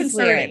it is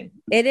concerning. Weird.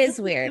 It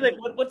is weird. Like,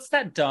 what's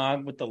that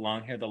dog with the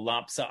long hair? The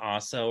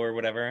Lopsa or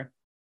whatever?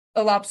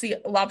 A Lopsu.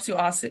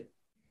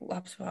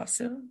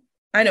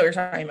 I know what you're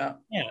talking about.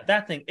 Yeah,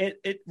 that thing.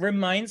 It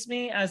reminds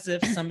me as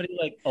if somebody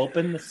like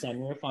opened the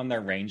sunroof on their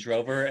Range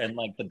Rover and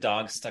like the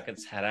dog stuck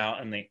its head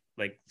out and they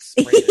like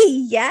sprayed it.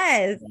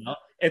 Yes. You know?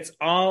 It's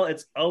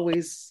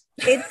always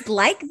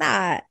like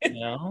that. You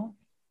know?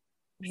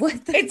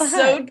 What the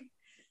fuck?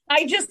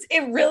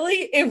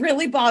 it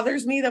really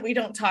bothers me that we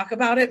don't talk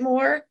about it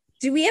more.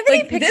 Do we have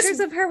any pictures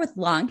of her with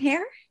long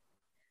hair?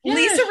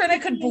 Lisa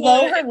Rinna could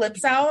blow her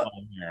lips out.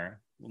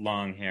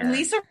 Long hair.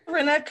 Lisa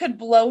Rinna could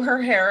blow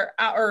her hair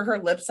out or her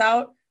lips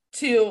out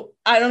to,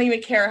 I don't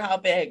even care how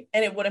big,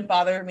 and it wouldn't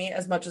bother me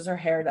as much as her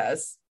hair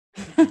does.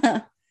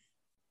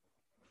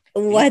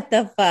 What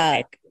the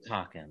fuck?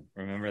 Talking.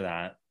 Remember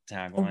that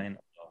tagline?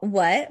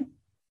 What?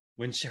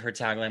 When her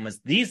tagline was,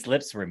 "These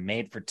lips were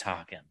made for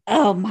talking."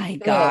 Oh my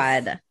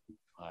God.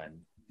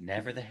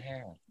 Never the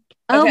hair.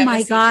 Oh Okay,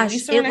 my gosh.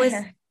 Lisa It Rinna was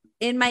hair.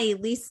 in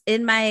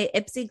my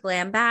Ipsy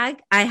glam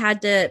bag. I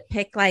had to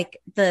pick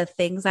like the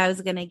things I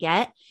was gonna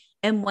get.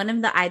 And one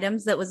of the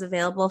items that was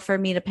available for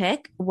me to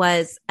pick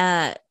was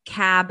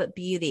Cab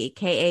Beauty,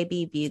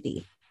 K-A-B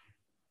Beauty.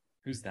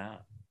 Who's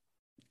that?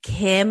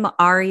 Kim,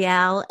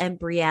 Ariel, and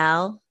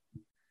Brielle.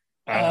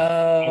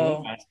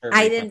 Oh.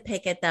 I didn't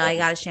pick it though. I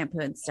got a shampoo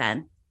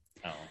instead.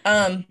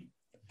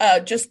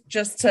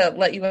 Just to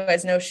let you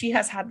guys know, she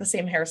has had the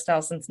same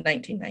hairstyle since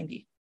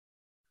 1990.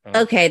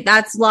 Okay,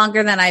 that's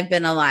longer than I've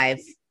been alive.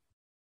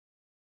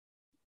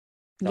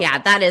 Yeah,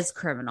 that is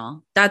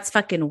criminal. That's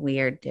fucking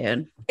weird,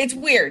 dude. It's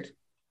weird.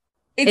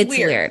 It's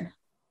weird.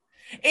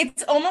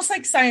 It's almost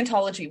like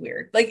Scientology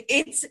weird. Like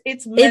it's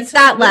mental, it's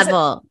that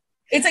level.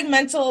 It's like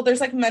mental. There's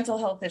like mental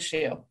health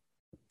issue.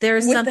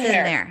 There's something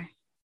there.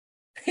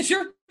 Is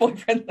your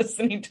boyfriend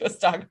listening to us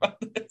talk about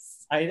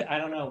this? I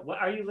don't know. What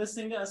are you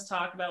listening to us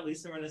talk about?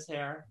 Lisa Rinna's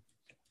hair.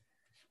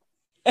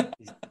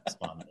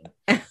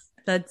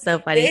 That's so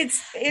funny.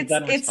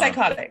 It's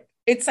psychotic.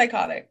 It's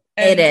psychotic.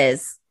 It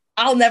is.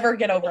 I'll never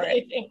get over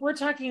it. If we're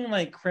talking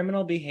like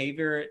criminal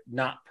behavior,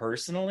 not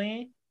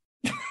personally,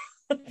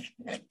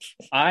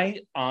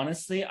 I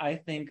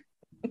think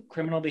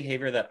criminal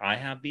behavior that I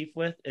have beef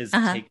with is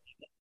taking,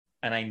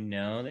 and I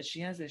know that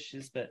she has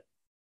issues, but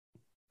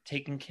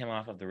taking Kim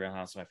off of the Real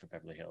Housewife of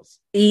Beverly Hills.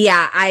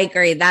 Yeah, I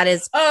agree. That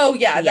is. Oh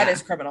yeah, that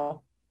is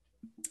criminal.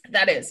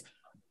 That is.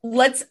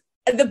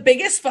 The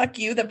biggest fuck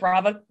you that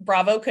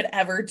Bravo could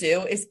ever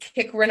do is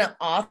kick Rinna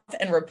off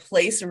and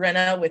replace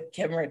Rinna with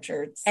Kim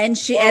Richards. And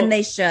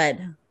they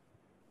should.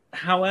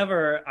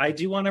 However, I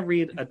do want to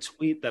read a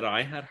tweet that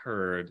I had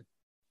heard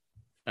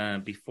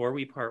before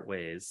we part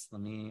ways.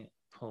 Let me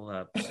pull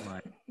up my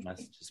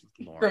messages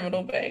with Lauren.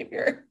 Criminal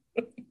behavior.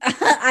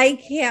 I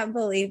can't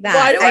believe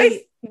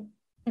that.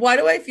 Why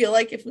do I feel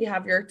like if we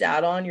have your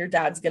dad on, your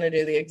dad's going to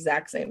do the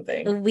exact same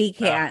thing? We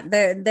can't.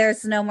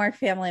 There's no more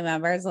family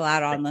members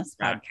allowed on this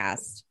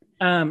podcast.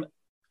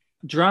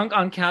 Drunk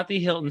on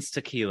Kathy Hilton's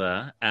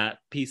tequila at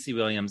PC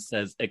Williams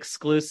says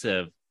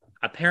exclusive.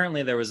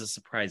 Apparently there was a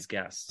surprise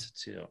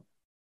guest too.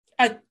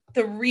 At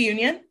the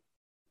reunion?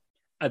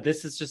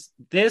 This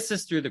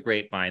is through the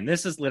grapevine.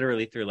 This is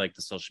literally through like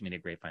the social media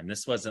grapevine.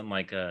 This wasn't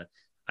like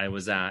I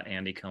was at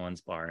Andy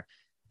Cohen's bar.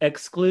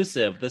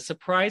 Exclusive. The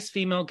surprise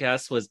female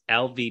guest was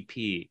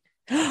LVP.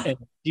 And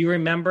do you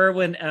remember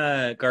when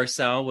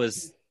Garcelle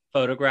was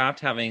photographed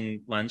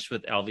having lunch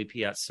with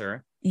LVP at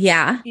SUR?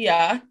 Yeah.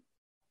 Yeah.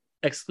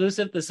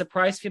 Exclusive. The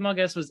surprise female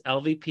guest was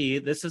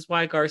LVP. This is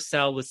why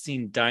Garcelle was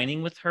seen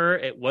dining with her.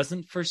 It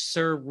wasn't for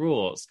SUR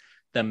rules.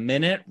 The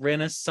minute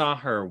Rinna saw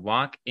her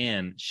walk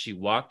in, she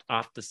walked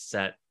off the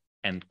set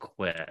and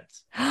quit.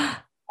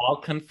 All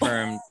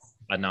confirmed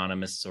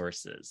anonymous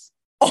sources.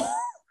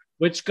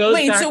 Which goes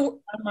back to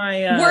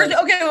my...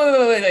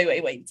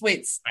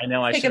 Wait. I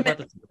know, I should have brought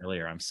this up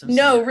earlier. I'm so sorry.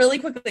 No, really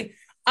quickly.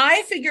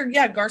 I figured,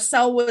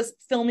 Garcelle was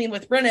filming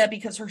with Rinna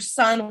because her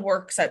son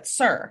works at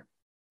SUR.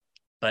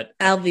 But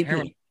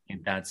LVP.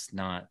 That's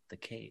not the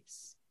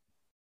case.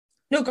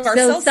 No,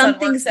 Garcelle's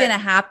something's going to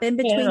happen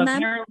between them?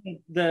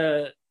 Apparently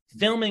the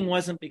filming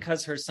wasn't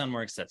because her son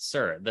works at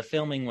SUR. The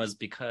filming was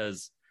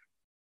because...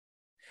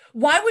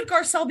 Why would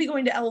Garcelle be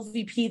going to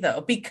LVP though?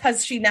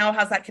 Because she now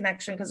has that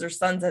connection because her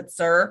son's at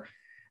SUR,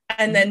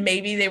 and then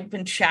maybe they've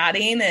been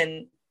chatting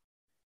and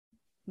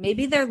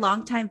maybe they're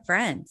longtime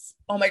friends.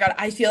 Oh my God.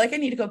 I feel like I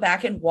need to go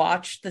back and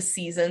watch the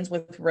seasons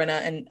with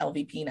Rinna and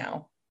LVP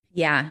now.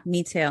 Yeah,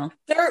 me too.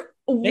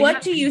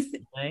 What do you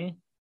think?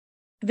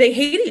 They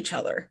hate each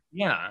other.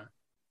 Yeah.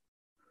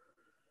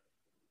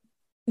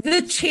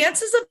 The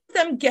chances of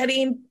them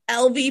getting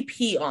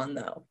LVP on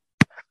though.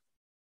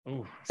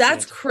 Ooh,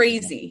 that's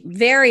crazy.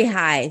 Very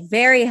high.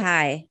 Very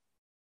high.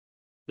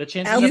 The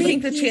chances. You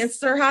think the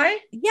chances are high?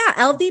 Yeah,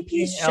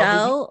 LVP's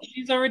show.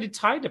 She's already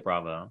tied to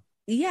Bravo.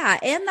 Yeah,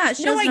 and that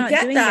show's not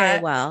doing very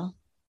well.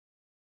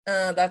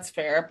 That's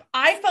fair.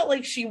 I felt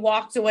like she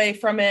walked away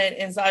from it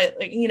as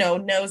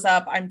nose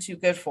up. I'm too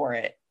good for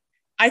it.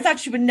 I thought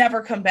she would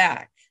never come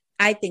back.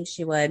 I think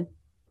she would.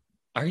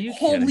 Are you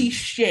Holy kidding?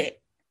 Shit.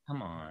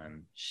 Come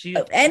on.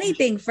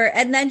 Anything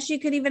and then she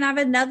could even have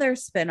another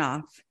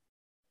spinoff.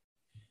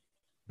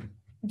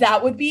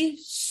 That would be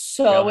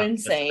so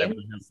insane.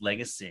 His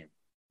legacy.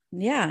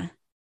 Yeah.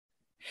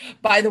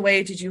 By the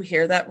way, did you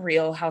hear that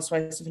Real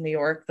Housewives of New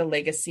York, the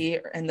legacy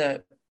and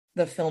the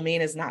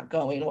filming is not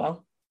going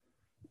well?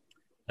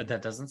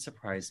 That doesn't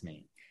surprise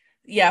me.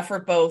 Yeah, for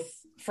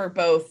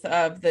both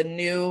of the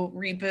new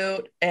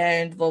reboot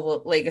and the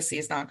legacy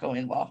is not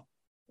going well.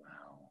 Wow.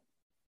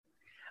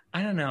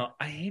 I don't know.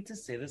 I hate to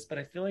say this, but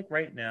I feel like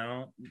right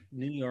now,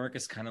 New York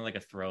is kind of like a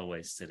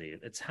throwaway city.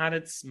 It's had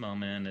its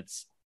moment.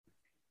 It's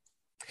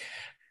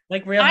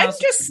like Real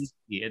House.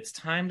 It's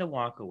time to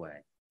walk away.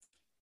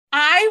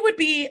 I would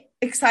be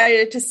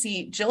excited to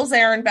see Jill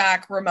Zarin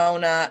back,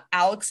 Ramona,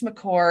 Alex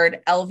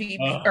McCord,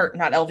 LVP, or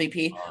not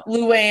LVP,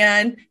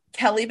 Luann,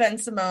 Kelly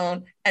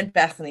Ben-Simone, and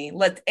Bethany.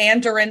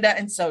 And Dorinda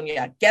and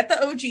Sonia. Get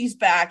the OGs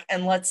back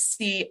and let's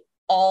see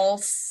all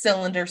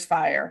cylinders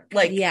fire.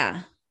 Like,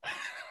 yeah.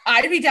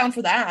 I'd be down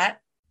for that.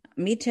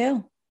 Me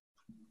too.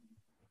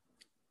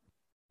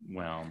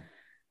 Well,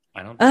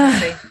 I don't.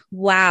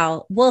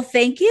 Wow. Well,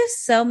 thank you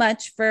so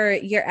much for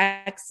your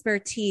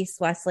expertise,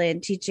 Wesley,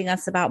 and teaching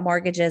us about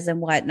mortgages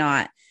and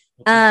whatnot.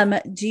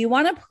 Do you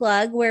want to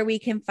plug where we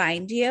can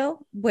find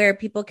you, where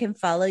people can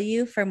follow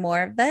you for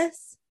more of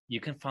this? You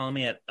can follow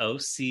me at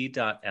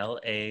oc.la.realtor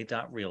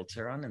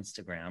on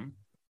Instagram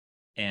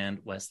and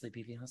Wesley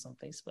Pevehouse on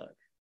Facebook.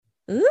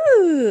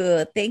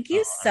 Ooh, thank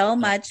you so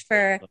much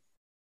for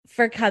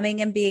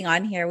coming and being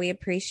on here. We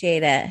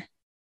appreciate it.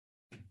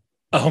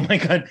 Oh my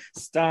God,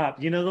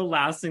 stop. You know, the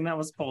last thing that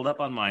was pulled up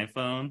on my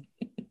phone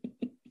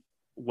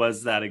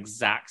was that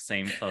exact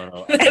same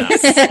photo of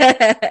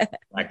that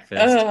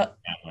breakfast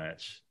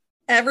sandwich.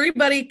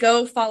 Everybody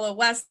go follow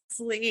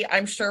Wesley.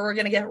 I'm sure we're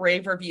going to get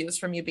rave reviews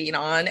from you being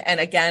on. And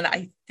again,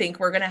 I think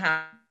we're going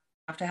to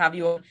have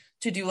you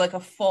to do like a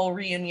full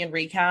reunion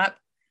recap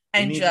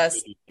and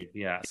just.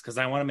 Yes, because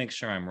I want to make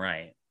sure I'm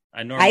right.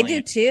 I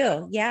do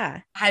too.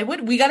 Yeah.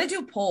 We got to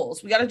do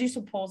polls. We got to do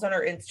some polls on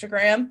our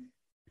Instagram.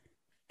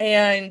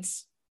 And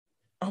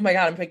oh my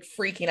God, I'm like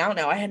freaking out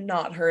now. I had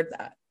not heard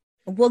that.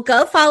 Well,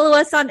 go follow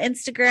us on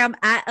Instagram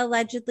at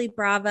Allegedly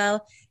Bravo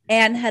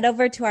and head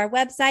over to our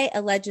website,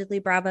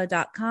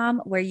 allegedlybravo.com,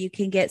 where you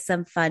can get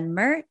some fun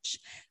merch.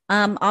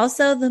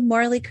 Also, the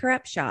Morally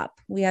Corrupt shop.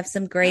 We have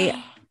some great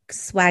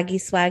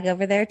swag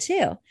over there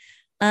too.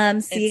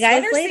 See you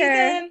guys later.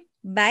 Season.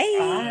 Bye.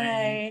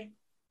 Bye.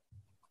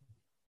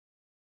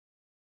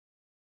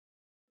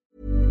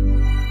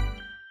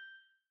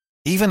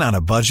 Even on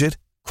a budget,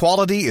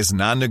 quality is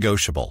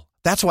non-negotiable.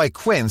 That's why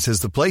Quince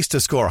is the place to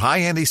score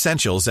high-end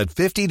essentials at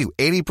 50 to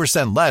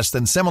 80% less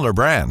than similar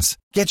brands.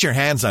 Get your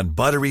hands on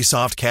buttery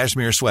soft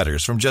cashmere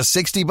sweaters from just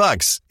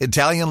 $60,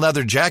 Italian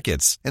leather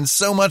jackets, and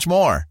so much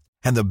more.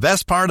 And the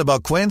best part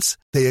about Quince,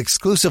 they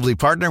exclusively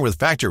partner with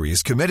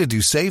factories committed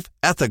to safe,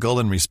 ethical,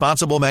 and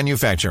responsible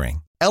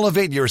manufacturing.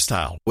 Elevate your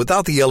style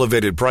without the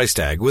elevated price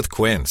tag with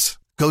Quince.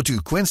 Go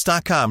to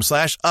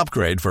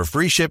quince.com/upgrade for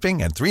free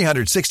shipping and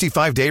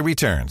 365-day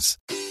returns.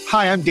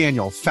 Hi, I'm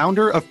Daniel,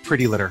 founder of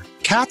Pretty Litter.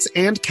 Cats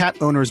and cat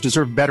owners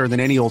deserve better than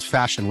any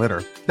old-fashioned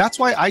litter. That's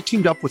why I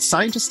teamed up with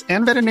scientists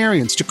and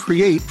veterinarians to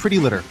create Pretty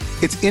Litter.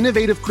 Its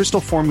innovative crystal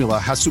formula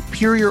has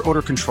superior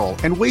odor control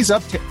and weighs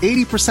up to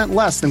 80%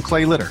 less than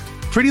clay litter.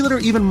 Pretty Litter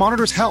even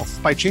monitors health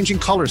by changing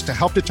colors to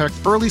help detect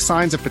early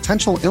signs of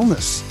potential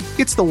illness.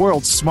 It's the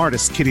world's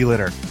smartest kitty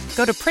litter.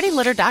 Go to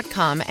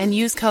prettylitter.com and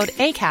use code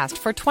ACAST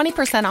for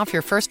 20% off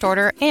your first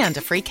order and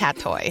a free cat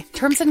toy.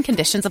 Terms and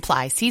conditions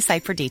apply. See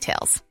site for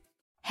details.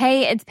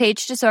 Hey, it's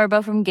Paige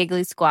DeSorbo from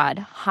Giggly Squad.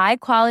 High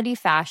quality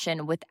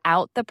fashion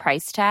without the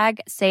price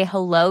tag. Say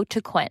hello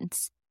to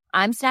Quince.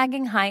 I'm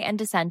snagging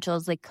high-end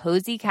essentials like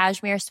cozy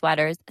cashmere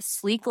sweaters,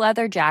 sleek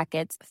leather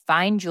jackets,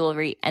 fine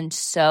jewelry, and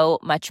so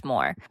much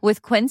more.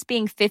 With Quince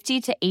being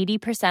 50 to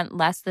 80%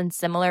 less than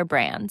similar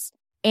brands.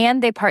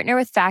 And they partner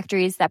with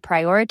factories that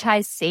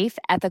prioritize safe,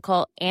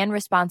 ethical, and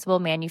responsible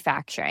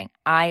manufacturing.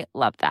 I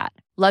love that.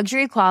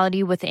 Luxury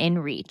quality within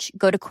reach.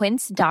 Go to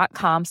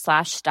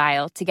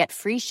quince.com/style to get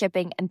free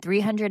shipping and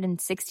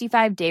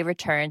 365-day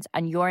returns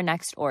on your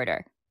next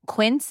order.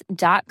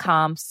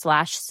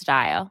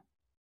 Quince.com/style.